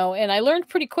 and I learned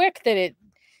pretty quick that it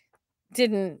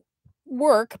didn't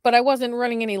work, but I wasn't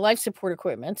running any life support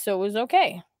equipment, so it was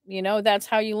okay. That's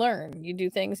how you learn. You do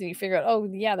things and you figure out, oh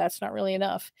yeah, that's not really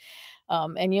enough.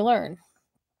 And you learn.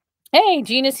 Hey,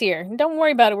 Gina's here. Don't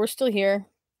worry about it. We're still here.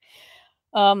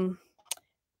 Um,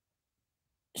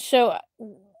 so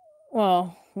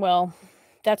well,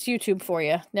 that's YouTube for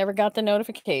you. Never got the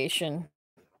notification.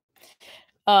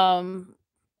 Um,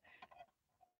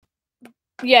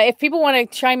 yeah, if people want to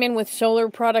chime in with solar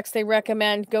products they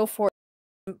recommend, go for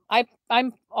it.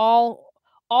 I'm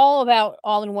all about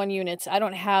all-in-one units. I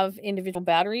don't have individual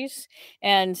batteries,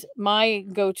 and my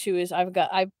go-to is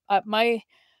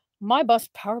my bus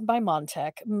powered by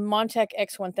Montech. Montech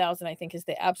X1000 I think is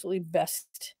the absolutely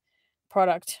best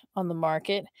product on the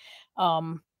market.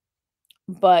 Um,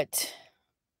 but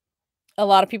a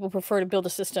lot of people prefer to build a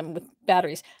system with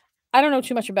batteries. I don't know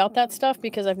too much about that stuff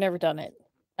because I've never done it.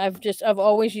 I've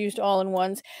always used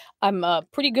all-in-ones. I'm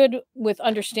pretty good with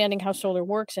understanding how solar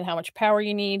works and how much power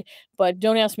you need, but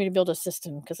don't ask me to build a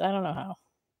system because I don't know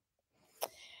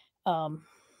how.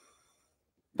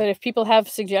 But if people have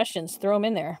suggestions, throw them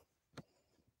in there.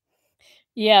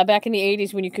 Yeah, back in the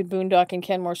 80s when you could boondock in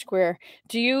Kenmore Square.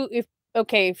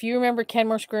 If you remember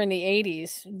Kenmore Square in the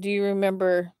 80s, do you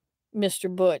remember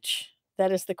Mr. Butch?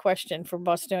 That is the question for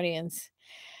Bostonians.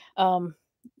 Um,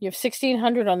 you have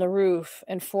 1,600 on the roof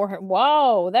and 400.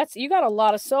 Wow, you got a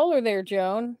lot of solar there,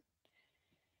 Joan.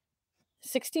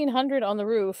 1,600 on the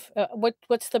roof.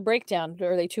 What's the breakdown?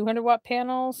 Are they 200 watt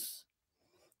panels?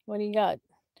 What do you got?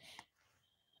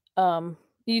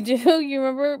 You do? You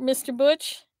remember Mr.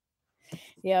 Butch?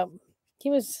 Yeah, he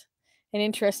was an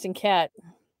interesting cat.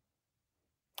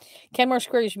 Kenmore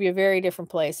Square should be a very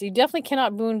different place. You definitely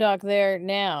cannot boondock there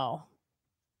now.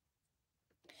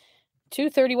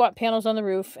 230-watt panels on the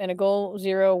roof and a Goal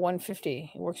Zero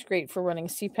 150. It works great for running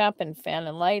CPAP and fan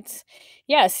and lights.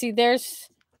 Yeah, see,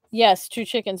 yes, Two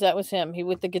Chickens. That was him. He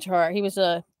with the guitar. He was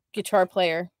a guitar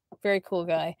player. Very cool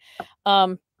guy.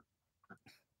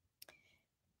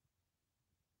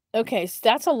 Okay, so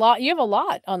that's a lot. You have a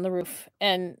lot on the roof,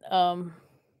 and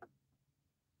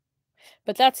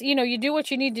but that's you do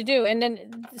what you need to do, and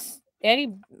then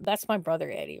Eddie. That's my brother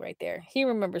Eddie right there. He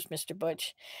remembers Mr.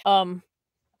 Butch.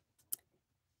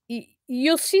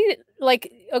 You'll see,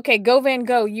 like, okay, go Van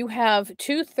Gogh, you have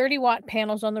two 30-watt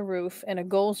panels on the roof and a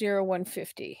Goal Zero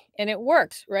 150, and it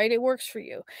works, right? It works for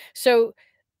you. So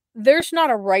there's not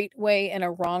a right way and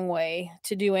a wrong way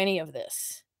to do any of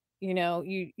this.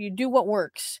 You do what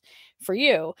works for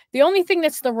you. The only thing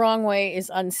that's the wrong way is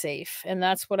unsafe, and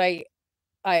that's what I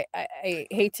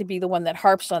hate to be the one that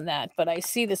harps on that, but I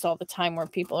see this all the time where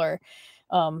people are,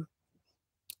 um,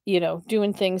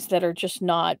 doing things that are just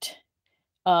not,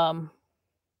 um,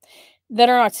 that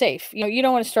are not safe. You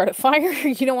don't want to start a fire.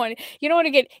 You don't want to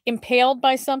get impaled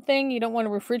by something. You don't want a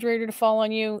refrigerator to fall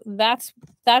on you. Those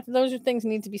are things that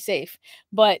need to be safe.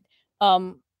 But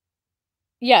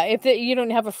yeah, if you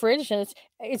don't have a fridge and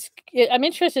I'm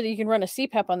interested that you can run a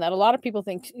CPAP on that. A lot of people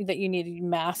think that you need a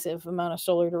massive amount of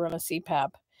solar to run a CPAP.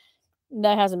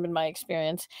 That hasn't been my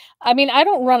experience. I mean, I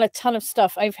don't run a ton of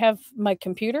stuff. I have my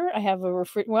computer. I have a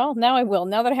well, now I will.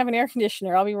 Now that I have an air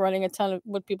conditioner, I'll be running a ton of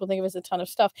what people think of as a ton of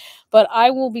stuff. But I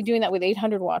will be doing that with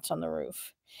 800 watts on the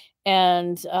roof.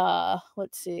 And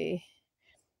let's see.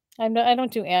 I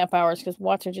don't do amp hours because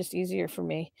watts are just easier for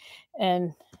me,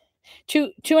 and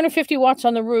 250 watts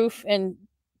on the roof and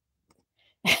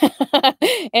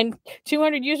and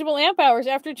 200 usable amp hours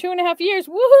after 2.5 years.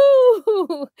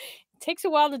 Woohoo! Takes a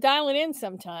while to dial it in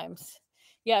sometimes.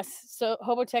 Yes, so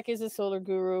Hobotech is a solar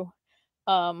guru.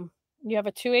 Um, you have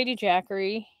a 280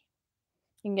 Jackery.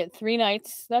 You can get 3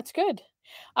 nights. That's good.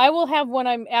 I will have when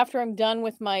I'm after I'm done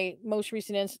with my most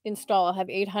recent install, I'll have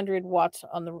 800 watts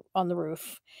on the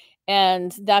roof.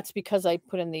 And that's because I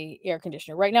put in the air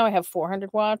conditioner. Right now I have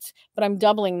 400 watts, but I'm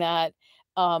doubling that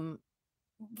um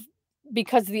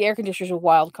because the air conditioner is a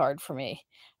wild card for me.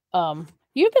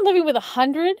 You've been living with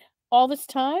 100 all this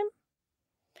time?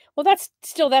 Well,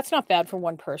 that's not bad for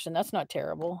one person. That's not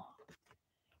terrible.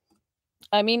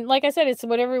 I mean, like I said, it's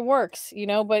whatever works,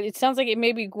 but it sounds like it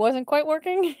maybe wasn't quite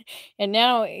working, and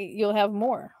now you'll have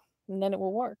more, and then it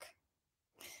will work.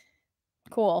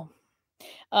 Cool.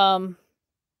 Um,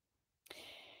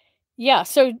 yeah,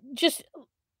 so just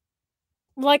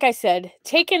like I said,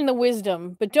 take in the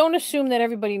wisdom, but don't assume that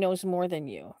everybody knows more than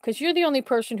you, because you're the only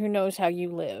person who knows how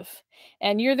you live,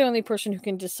 and you're the only person who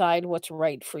can decide what's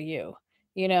right for you.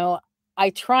 You know, I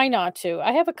try not to.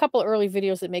 I have a couple early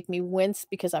videos that make me wince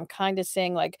because I'm kind of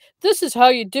saying like, "This is how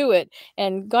you do it,"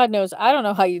 and God knows I don't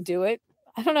know how you do it.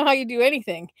 I don't know how you do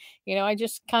anything. I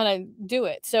just kind of do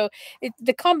it. So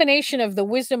the combination of the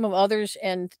wisdom of others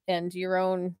and your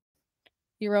own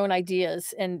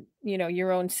ideas and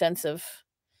your own sense of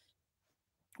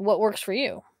what works for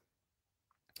you.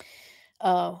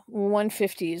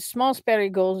 150s. Smallest battery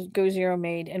go zero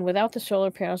made, and without the solar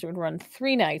panels, it would run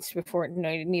 3 nights before it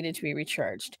needed to be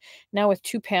recharged. Now with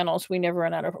 2 panels, we never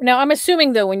run out of. Now I'm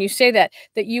assuming though, when you say that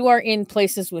you are in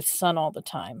places with sun all the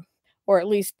time, or at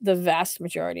least the vast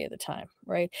majority of the time,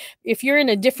 right? If you're in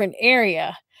a different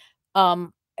area,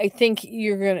 I think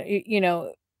you're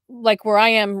gonna, like where I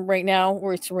am right now,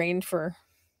 where it's rained for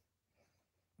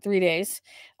 3 days.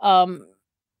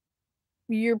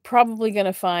 You're probably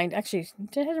gonna find actually,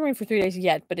 it hasn't rained for 3 days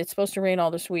yet, but it's supposed to rain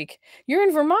all this week. You're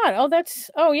in Vermont.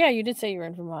 Oh, yeah, you did say you're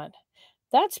in Vermont.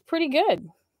 That's pretty good.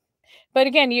 But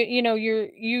again, you know, you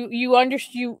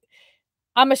underst you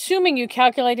I'm assuming you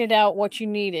calculated out what you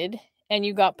needed and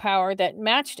you got power that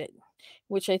matched it,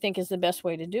 which I think is the best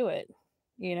way to do it,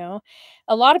 you know?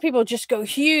 A lot of people just go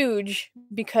huge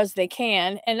because they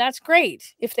can, and that's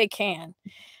great if they can.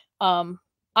 Um,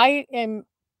 I am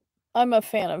I'm a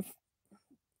fan of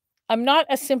I'm not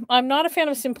a fan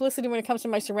of simplicity when it comes to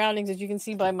my surroundings, as you can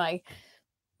see by my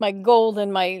gold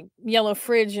and my yellow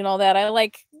fridge and all that. I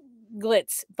like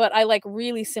glitz, but I like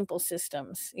really simple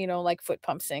systems, like foot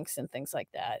pump sinks and things like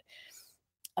that.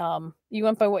 You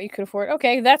went by what you could afford.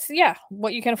 Okay, that's yeah,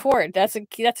 what you can afford. That's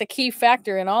a key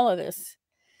factor in all of this.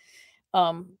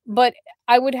 But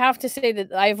I would have to say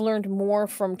that I've learned more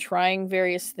from trying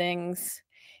various things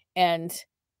and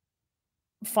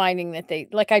finding that they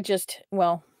like I just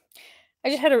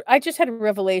had a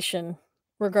revelation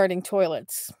regarding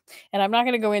toilets, and I'm not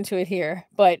gonna go into it here,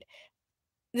 but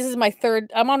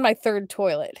I'm on my 3rd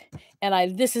toilet,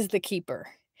 and this is the keeper,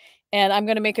 and I'm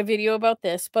gonna make a video about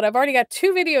this, but I've already got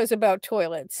 2 videos about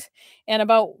toilets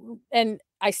and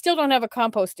I still don't have a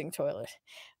composting toilet,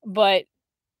 but,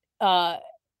 uh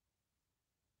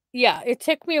yeah, it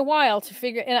took me a while to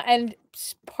figure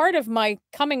part of my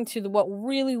coming to what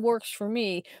really works for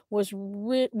me was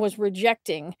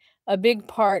rejecting a big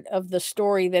part of the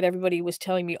story that everybody was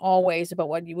telling me always about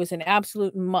what was an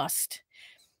absolute must.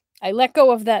 I let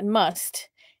go of that must,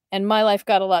 and my life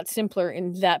got a lot simpler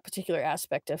in that particular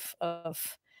aspect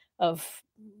of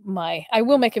my I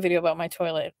will make a video about my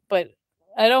toilet, but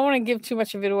I don't want to give too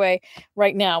much of it away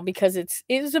right now because it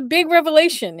is a big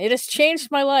revelation. It has changed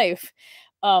my life.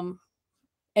 Um,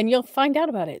 and you'll find out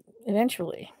about it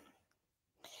eventually.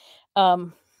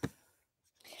 Um,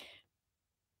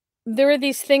 there are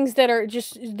these things that are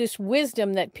just this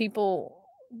wisdom that people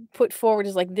put forward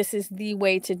as like this is the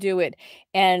way to do it,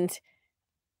 and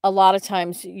a lot of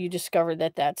times you discover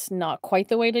that that's not quite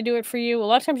the way to do it for you. A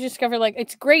lot of times you discover like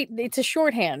it's great, it's a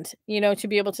shorthand, to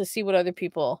be able to see what other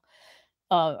people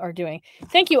are doing.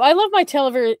 Thank you. I love my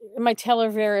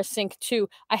Televera sink too.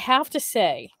 I have to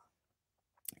say,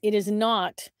 it is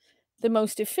not the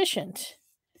most efficient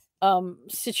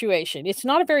situation. It's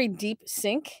not a very deep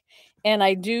sink, and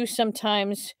I do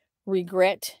sometimes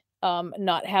regret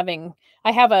not having.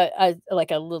 I have a like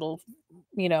a little,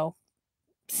 you know,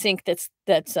 sink that's.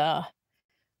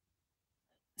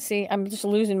 See, I'm just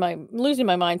losing my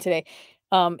mind today.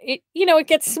 It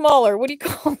gets smaller. What do you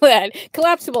call that?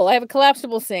 Collapsible. I have a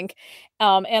collapsible sink,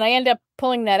 and I end up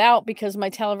pulling that out because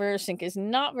my Talavera sink is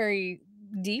not very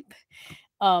deep.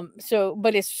 So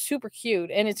but it's super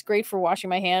cute, and it's great for washing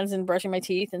my hands and brushing my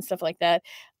teeth and stuff like that.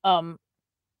 Um,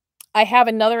 I have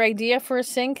another idea for a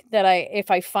sink that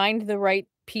if I find the right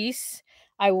piece,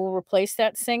 I will replace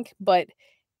that sink, but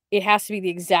it has to be the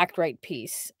exact right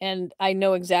piece, and I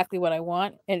know exactly what I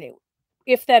want, and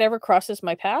if that ever crosses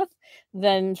my path,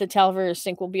 then the Talavera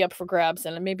sink will be up for grabs,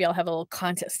 and maybe I'll have a little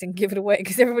contest and give it away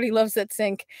because everybody loves that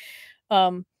sink.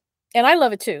 Um, and I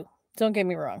love it too, don't get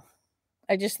me wrong.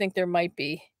 I just think there might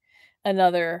be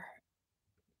another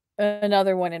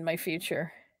another one in my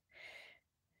future.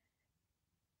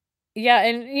 Yeah,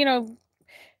 and,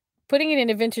 putting it in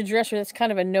a vintage dresser, that's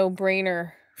kind of a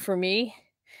no-brainer for me,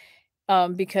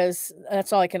 because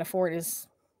that's all I can afford is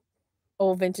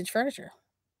old vintage furniture.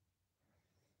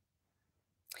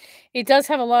 It does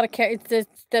have a lot of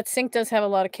that sink does have a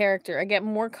lot of character. I get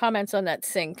more comments on that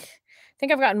sink. I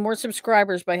think I've gotten more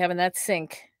subscribers by having that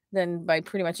sink than by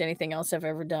pretty much anything else I've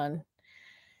ever done.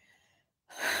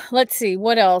 Let's see,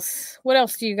 what else? What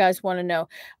else do you guys wanna know?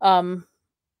 Um,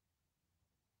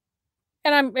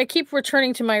 and I keep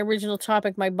returning to my original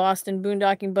topic, my Boston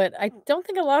boondocking, but I don't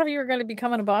think a lot of you are gonna be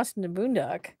coming to Boston to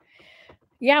boondock.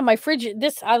 Yeah, my fridge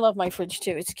this I love my fridge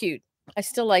too, it's cute. I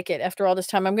still like it after all this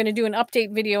time. I'm gonna do an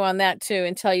update video on that too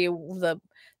and tell you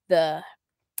the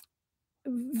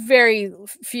very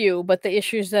few, but the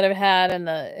issues that I've had and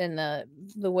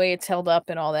the way it's held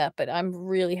up and all that, but I'm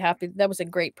really happy. That was a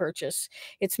great purchase.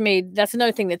 That's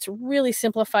another thing that's really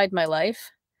simplified my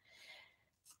life.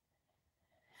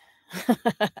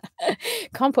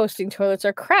 Composting toilets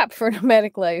are crap for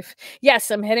nomadic life. Yes,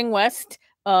 I'm heading west.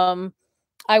 Um,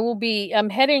 I'm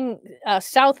heading,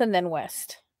 south and then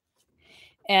west,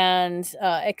 and,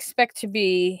 I expect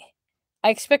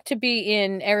to be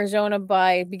in Arizona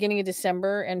by beginning of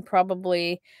December, and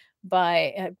probably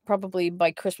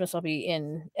by Christmas, I'll be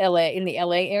in LA in the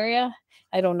LA area.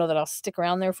 I don't know that I'll stick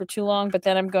around there for too long, but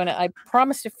then I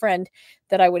promised a friend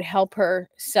that I would help her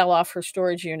sell off her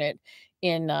storage unit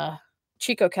in,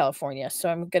 Chico, California, so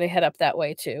I'm gonna head up that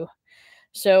way too.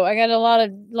 So I got a lot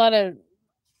of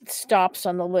stops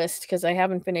on the list because I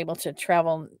haven't been able to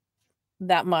travel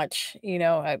that much,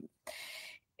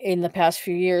 in the past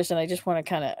few years, and I just wanna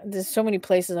kinda there's so many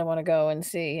places I wanna go and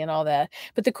see and all that.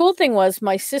 But the cool thing was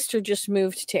my sister just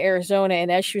moved to Arizona,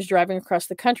 and as she was driving across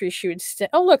the country, she would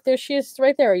 "Oh, look, there she is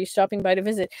right there. Are you stopping by to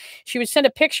visit?" She would send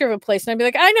a picture of a place, and I'd be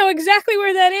like, "I know exactly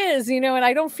where that is," and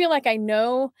I don't feel like I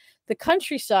know the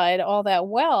countryside all that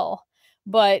well,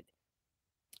 but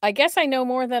I guess I know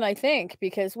more than I think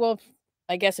because, well,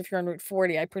 I guess if you're on Route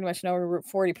 40, I pretty much know Route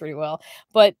 40 pretty well.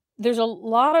 But there's a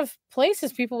lot of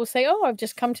places people will say, "Oh, I've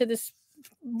just come to this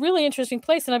really interesting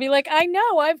place," and I'll be like, "I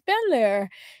know, I've been there."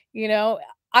 You know,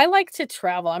 I like to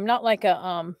travel. I'm not like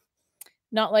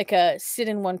a sit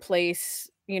in one place.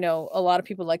 A lot of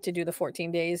people like to do the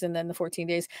 14 days and then the 14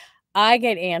 days. I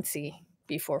get antsy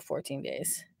before 14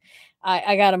 days.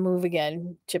 I gotta move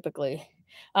again, typically.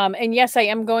 And yes, I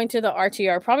am going to the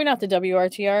RTR, probably not the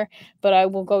WRTR, but I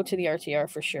will go to the RTR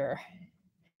for sure.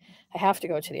 I have to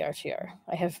go to the RTR.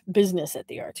 I have business at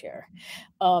the RTR.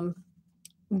 Um,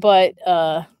 but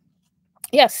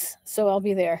yes, so I'll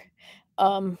be there.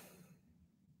 Um,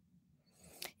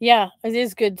 yeah, it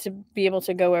is good to be able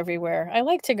to go everywhere. I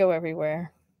like to go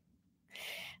everywhere.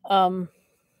 Um,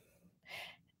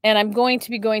 and I'm going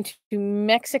to be going to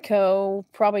Mexico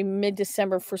probably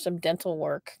mid-December for some dental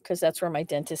work because that's where my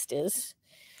dentist is.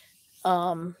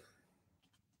 Um,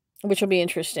 which will be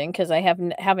interesting because I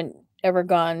haven't ever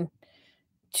gone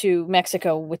to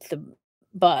Mexico with the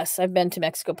bus. I've been to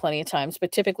Mexico plenty of times,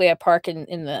 but typically I park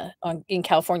in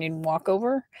California and walk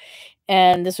over,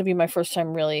 and this will be my first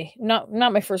time really not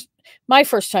my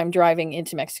first time driving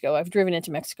into Mexico. I've driven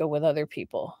into Mexico with other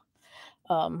people.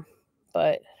 Um,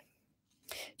 but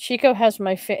Chico has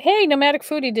Hey, nomadic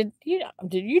foodie, did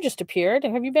you just appeared?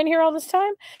 Have you been here all this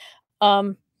time?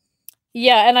 Um,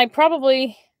 Yeah, and I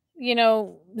probably,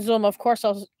 Zoom, of course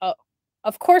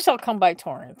I'll come by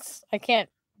Torrance. I can't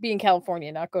be in California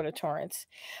and not go to Torrance.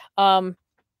 Um,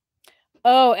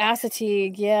 oh,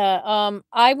 Assateague, yeah.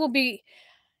 I will be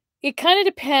it kind of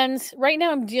depends. Right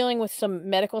now I'm dealing with some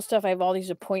medical stuff. I have all these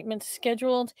appointments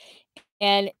scheduled,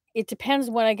 and it depends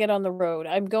when I get on the road.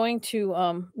 I'm going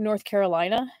to North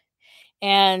Carolina,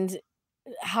 and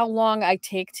how long I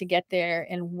take to get there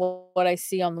and what I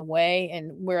see on the way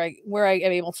and where I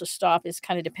am able to stop is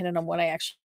kinda dependent on when I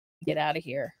actually get out of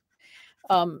here.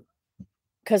 Um,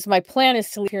 Because my plan is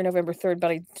to leave here November 3rd,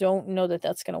 but I don't know that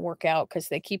that's gonna work out because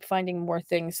they keep finding more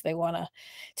things they wanna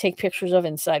take pictures of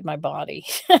inside my body.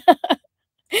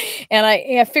 And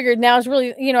I figured now is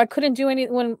really I couldn't do any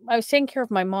when I was taking care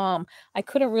of my mom, I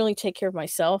couldn't really take care of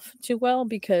myself too well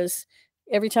because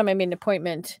every time I made an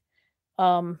appointment,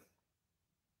 um,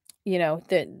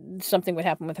 that something would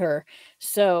happen with her.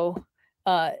 So,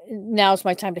 now's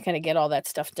my time to kinda get all that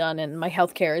stuff done, and my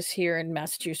healthcare is here in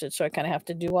Massachusetts, so I kinda have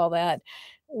to do all that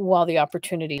while the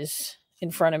opportunity is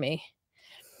in front of me.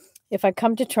 If I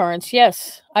come to Torrance,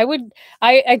 yes, I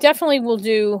definitely will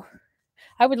do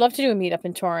I would love to do a meetup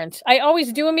in Torrance. I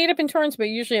always do a meetup in Torrance, but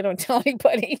usually I don't tell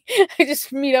anybody. I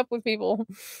just meet up with people,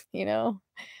 you know?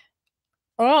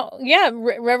 Well, yeah,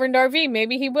 Reverend RV,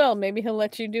 maybe he will. Maybe he'll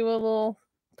let you do a little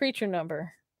preacher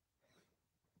number.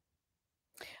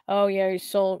 Oh, yeah, you're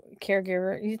sole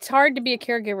caregiver. It's hard to be a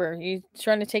caregiver. You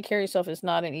trying to take care of yourself is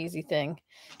not an easy thing,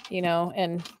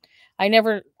 and I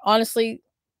never honestly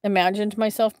imagined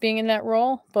myself being in that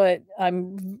role, but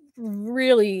I'm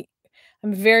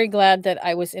very glad that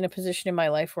I was in a position in my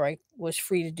life where I was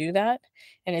free to do that,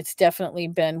 and it's definitely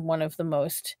been one of the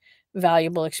most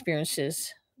valuable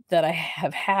experiences that I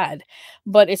have had,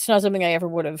 but it's not something I ever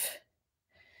would have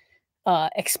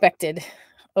expected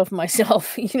of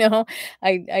myself. I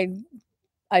I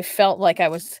I felt like I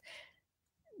was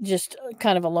just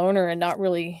kind of a loner and not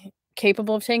really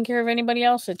capable of taking care of anybody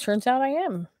else. It turns out I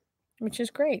am, which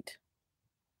is great.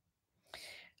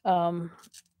 Um,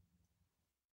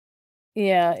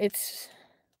 yeah, it's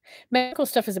medical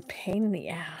stuff is a pain in the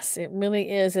ass. It really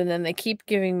is. And then they keep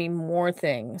giving me more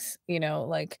things,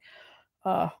 like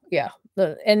yeah.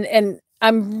 And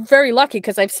I'm very lucky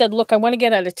because I've said, look, I want to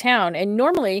get out of town. And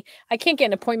normally I can't get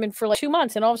an appointment for like 2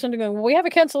 months. And all of a sudden they're going, well, we have a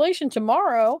cancellation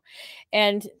tomorrow.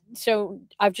 And so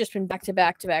I've just been back to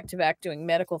back to back to back doing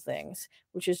medical things,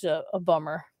 which is a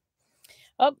bummer.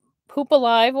 Oh, poop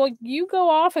alive. Well, you go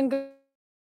off and go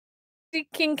see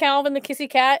King Calvin the kissy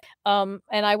cat. And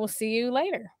I will see you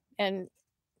later. And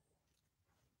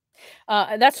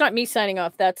that's not me signing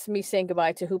off. That's me saying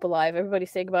goodbye to Hoop Alive. Everybody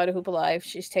say goodbye to Hoop Alive.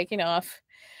 She's taking off.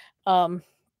 Um,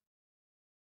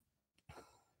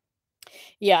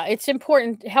 yeah, it's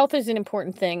important. Health is an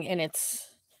important thing, and it's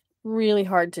really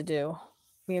hard to do.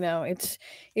 It's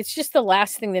just the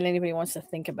last thing that anybody wants to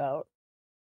think about.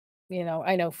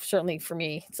 I know certainly for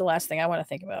me, it's the last thing I want to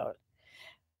think about.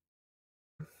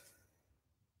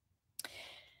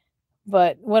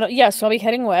 But what? Yeah, so I'll be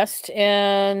heading west,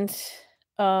 and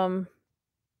um,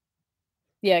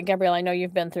 yeah, Gabrielle, I know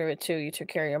you've been through it too. You took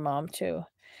care of your mom too.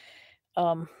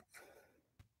 Um,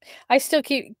 I still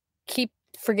keep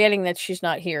forgetting that she's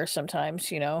not here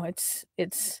sometimes.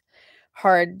 It's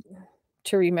hard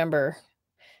to remember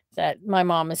that my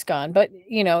mom is gone, but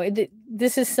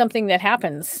this is something that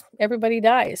happens. Everybody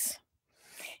dies,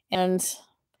 and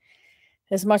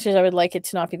as much as I would like it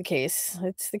to not be the case,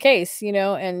 it's the case.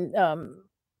 And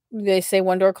they say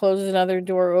one door closes, another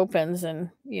door opens,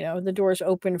 and the door's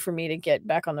open for me to get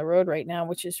back on the road right now,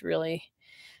 which is really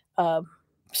uh,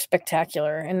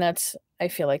 spectacular. And I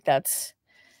feel like that's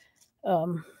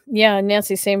yeah,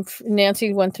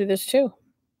 Nancy went through this too.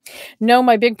 No,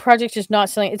 my big project is not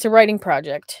selling. It's a writing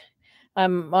project.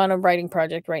 I'm on a writing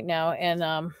project right now, and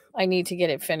I need to get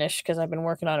it finished because I've been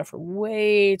working on it for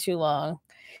way too long.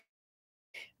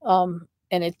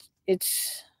 And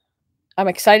it's I'm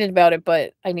excited about it,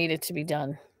 but I need it to be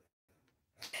done.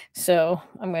 So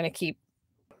I'm gonna keep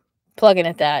plugging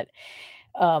at that.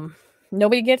 Um,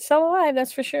 Nobody gets out alive,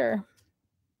 that's for sure.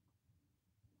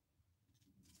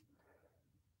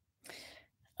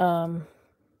 Um,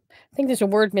 I think there's a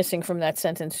word missing from that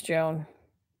sentence, Joan.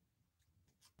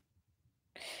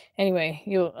 Anyway,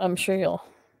 I'm sure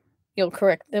you'll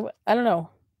correct. I don't know.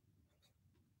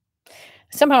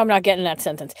 Somehow I'm not getting that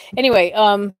sentence. Anyway,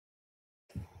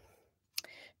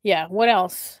 yeah, what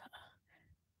else?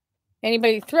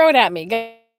 Anybody throw it at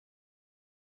me.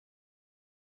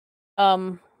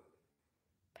 Um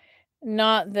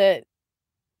not that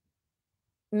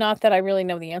not that I really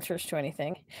know the answers to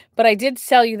anything, but I did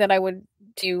tell you that I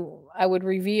would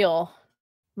reveal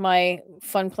my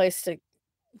fun place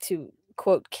to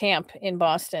quote camp in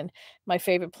Boston, my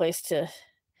favorite place to.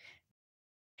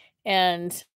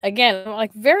 And again, I'm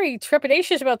like very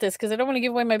trepidatious about this because I don't want to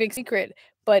give away my big secret,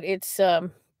 but it's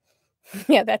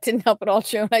yeah, that didn't help at all,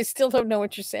 Joan. I still don't know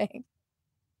what you're saying.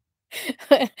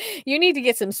 You need to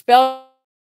get some spell,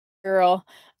 girl.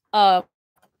 Uh,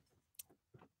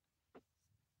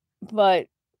 but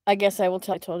I guess I will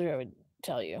tell. I told you I would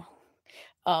tell you.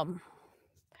 Um,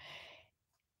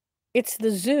 it's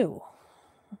the zoo.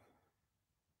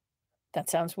 That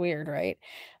sounds weird, right?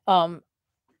 Um,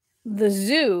 the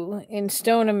zoo in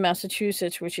Stoneham,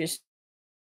 Massachusetts, which is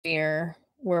near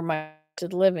where my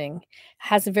is living,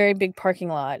 has a very big parking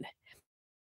lot,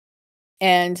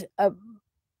 and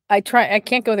I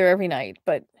can't go there every night,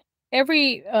 but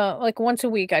every, like, once a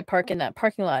week, I park in that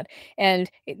parking lot, and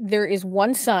there is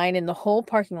one sign in the whole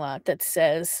parking lot that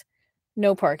says,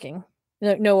 "No parking."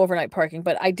 No overnight parking,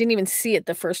 but I didn't even see it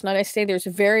the first night I stayed there. It's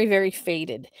very, very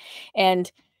faded,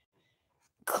 and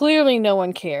clearly no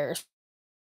one cares.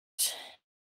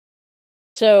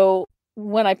 So,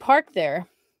 when I parked there,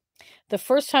 the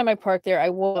first time I parked there, I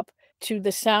woke up to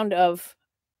the sound of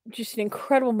just an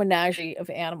incredible menagerie of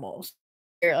animals.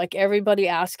 Like, everybody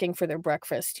asking for their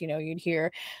breakfast, you'd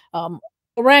hear, um,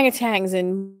 orangutans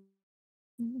and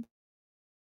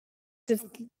just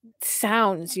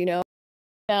sounds,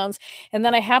 sounds, and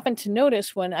then I happened to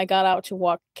notice when I got out to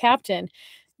walk Captain,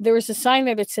 there was a sign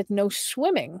there that said, "No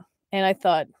swimming," and I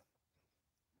thought,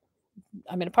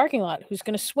 "I'm in a parking lot, who's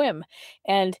gonna swim?"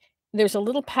 And there's a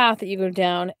little path that you go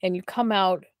down, and you come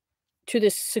out to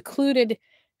this secluded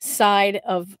side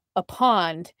of a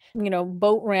pond,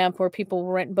 boat ramp where people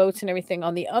rent boats and everything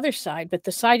on the other side, but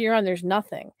the side you're on, there's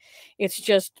nothing. It's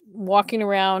just walking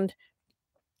around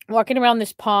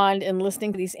this pond and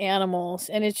listening to these animals,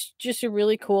 and it's just a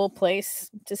really cool place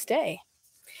to stay.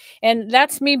 And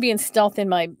that's me being stealth in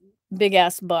my big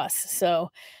ass bus.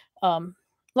 So, um,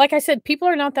 like I said, people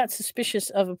are not that suspicious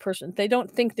of a person. They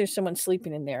don't think there's someone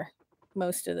sleeping in there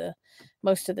most of the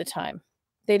most of the time.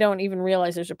 They don't even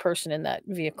realize there's a person in that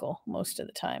vehicle most of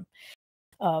the time.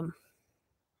 Um,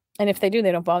 and if they do,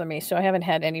 they don't bother me. So I haven't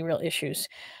had any real issues.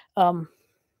 Um,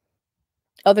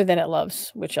 other than at Love's,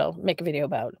 which I'll make a video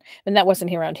about. And that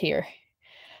wasn't around here.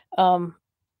 Um,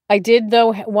 I did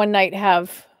though one night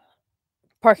have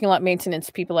parking lot maintenance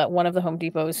people at one of the Home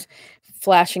Depots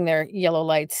flashing their yellow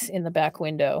lights in the back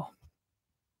window.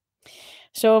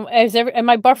 So am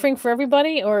I buffering for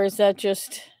everybody, or is that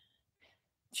just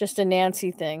a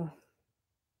Nancy thing?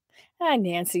 Ah,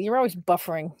 Nancy, you're always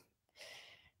buffering.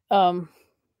 Um,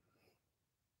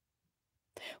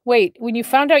 wait, when you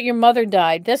found out your mother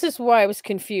died, this is why I was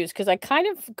confused because I kind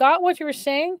of got what you were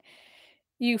saying.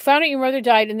 You found out your mother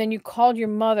died, and then you called your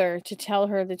mother to tell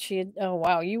her that she had. Oh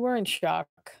wow, you were in shock.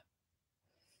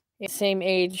 Same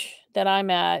age that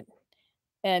I'm at,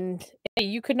 and hey,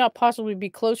 you could not possibly be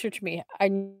closer to me.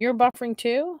 You're buffering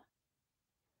too?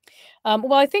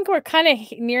 Well, I think we're kinda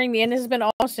nearing the end. This has been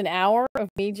almost an hour of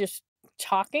me just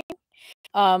talking.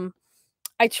 Um,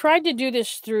 I tried to do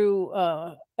this through,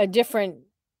 a different,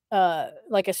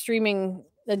 like a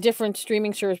different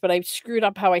streaming service, but I screwed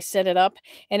up how I set it up,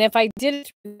 and if I did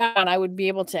it through that one, I would be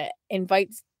able to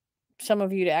invite some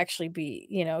of you to actually be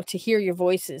to hear your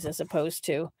voices as opposed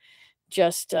to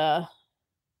just, uh-oh,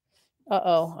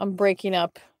 I'm breaking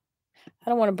up. I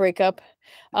don't wanna break up.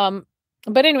 Um,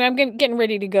 but anyway, I'm getting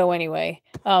ready to go anyway,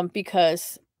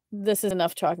 because this is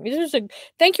enough talking.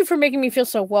 Thank you for making me feel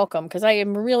so welcome because I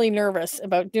am really nervous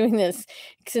about doing this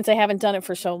since I haven't done it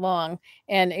for so long,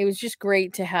 and it was just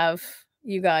great to have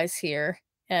you guys here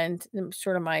and,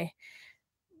 sort of my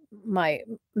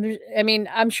I mean,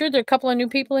 I'm sure there are a couple of new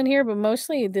people in here, but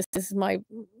mostly this is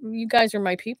you guys are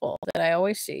my people that I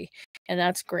always see, and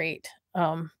that's great.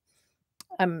 I'm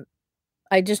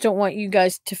I just don't want you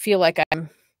guys to feel like I'm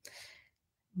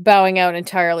bowing out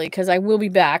entirely because I will be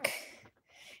back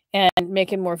and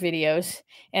making more videos,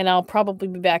 and I'll probably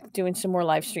be back doing some more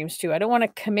live streams too. I don't want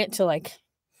to commit to like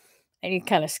any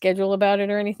kind of schedule about it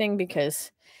or anything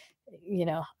because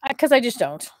because I just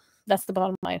don't. That's the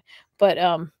bottom line. But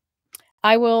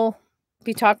I will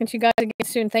be talking to you guys again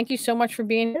soon. Thank you so much for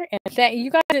being here, and that you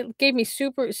guys that gave me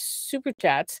super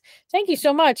chats. Thank you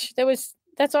so much.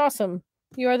 That's awesome.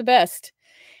 You are the best.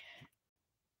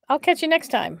 I'll catch you next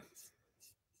time.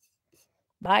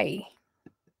 Bye.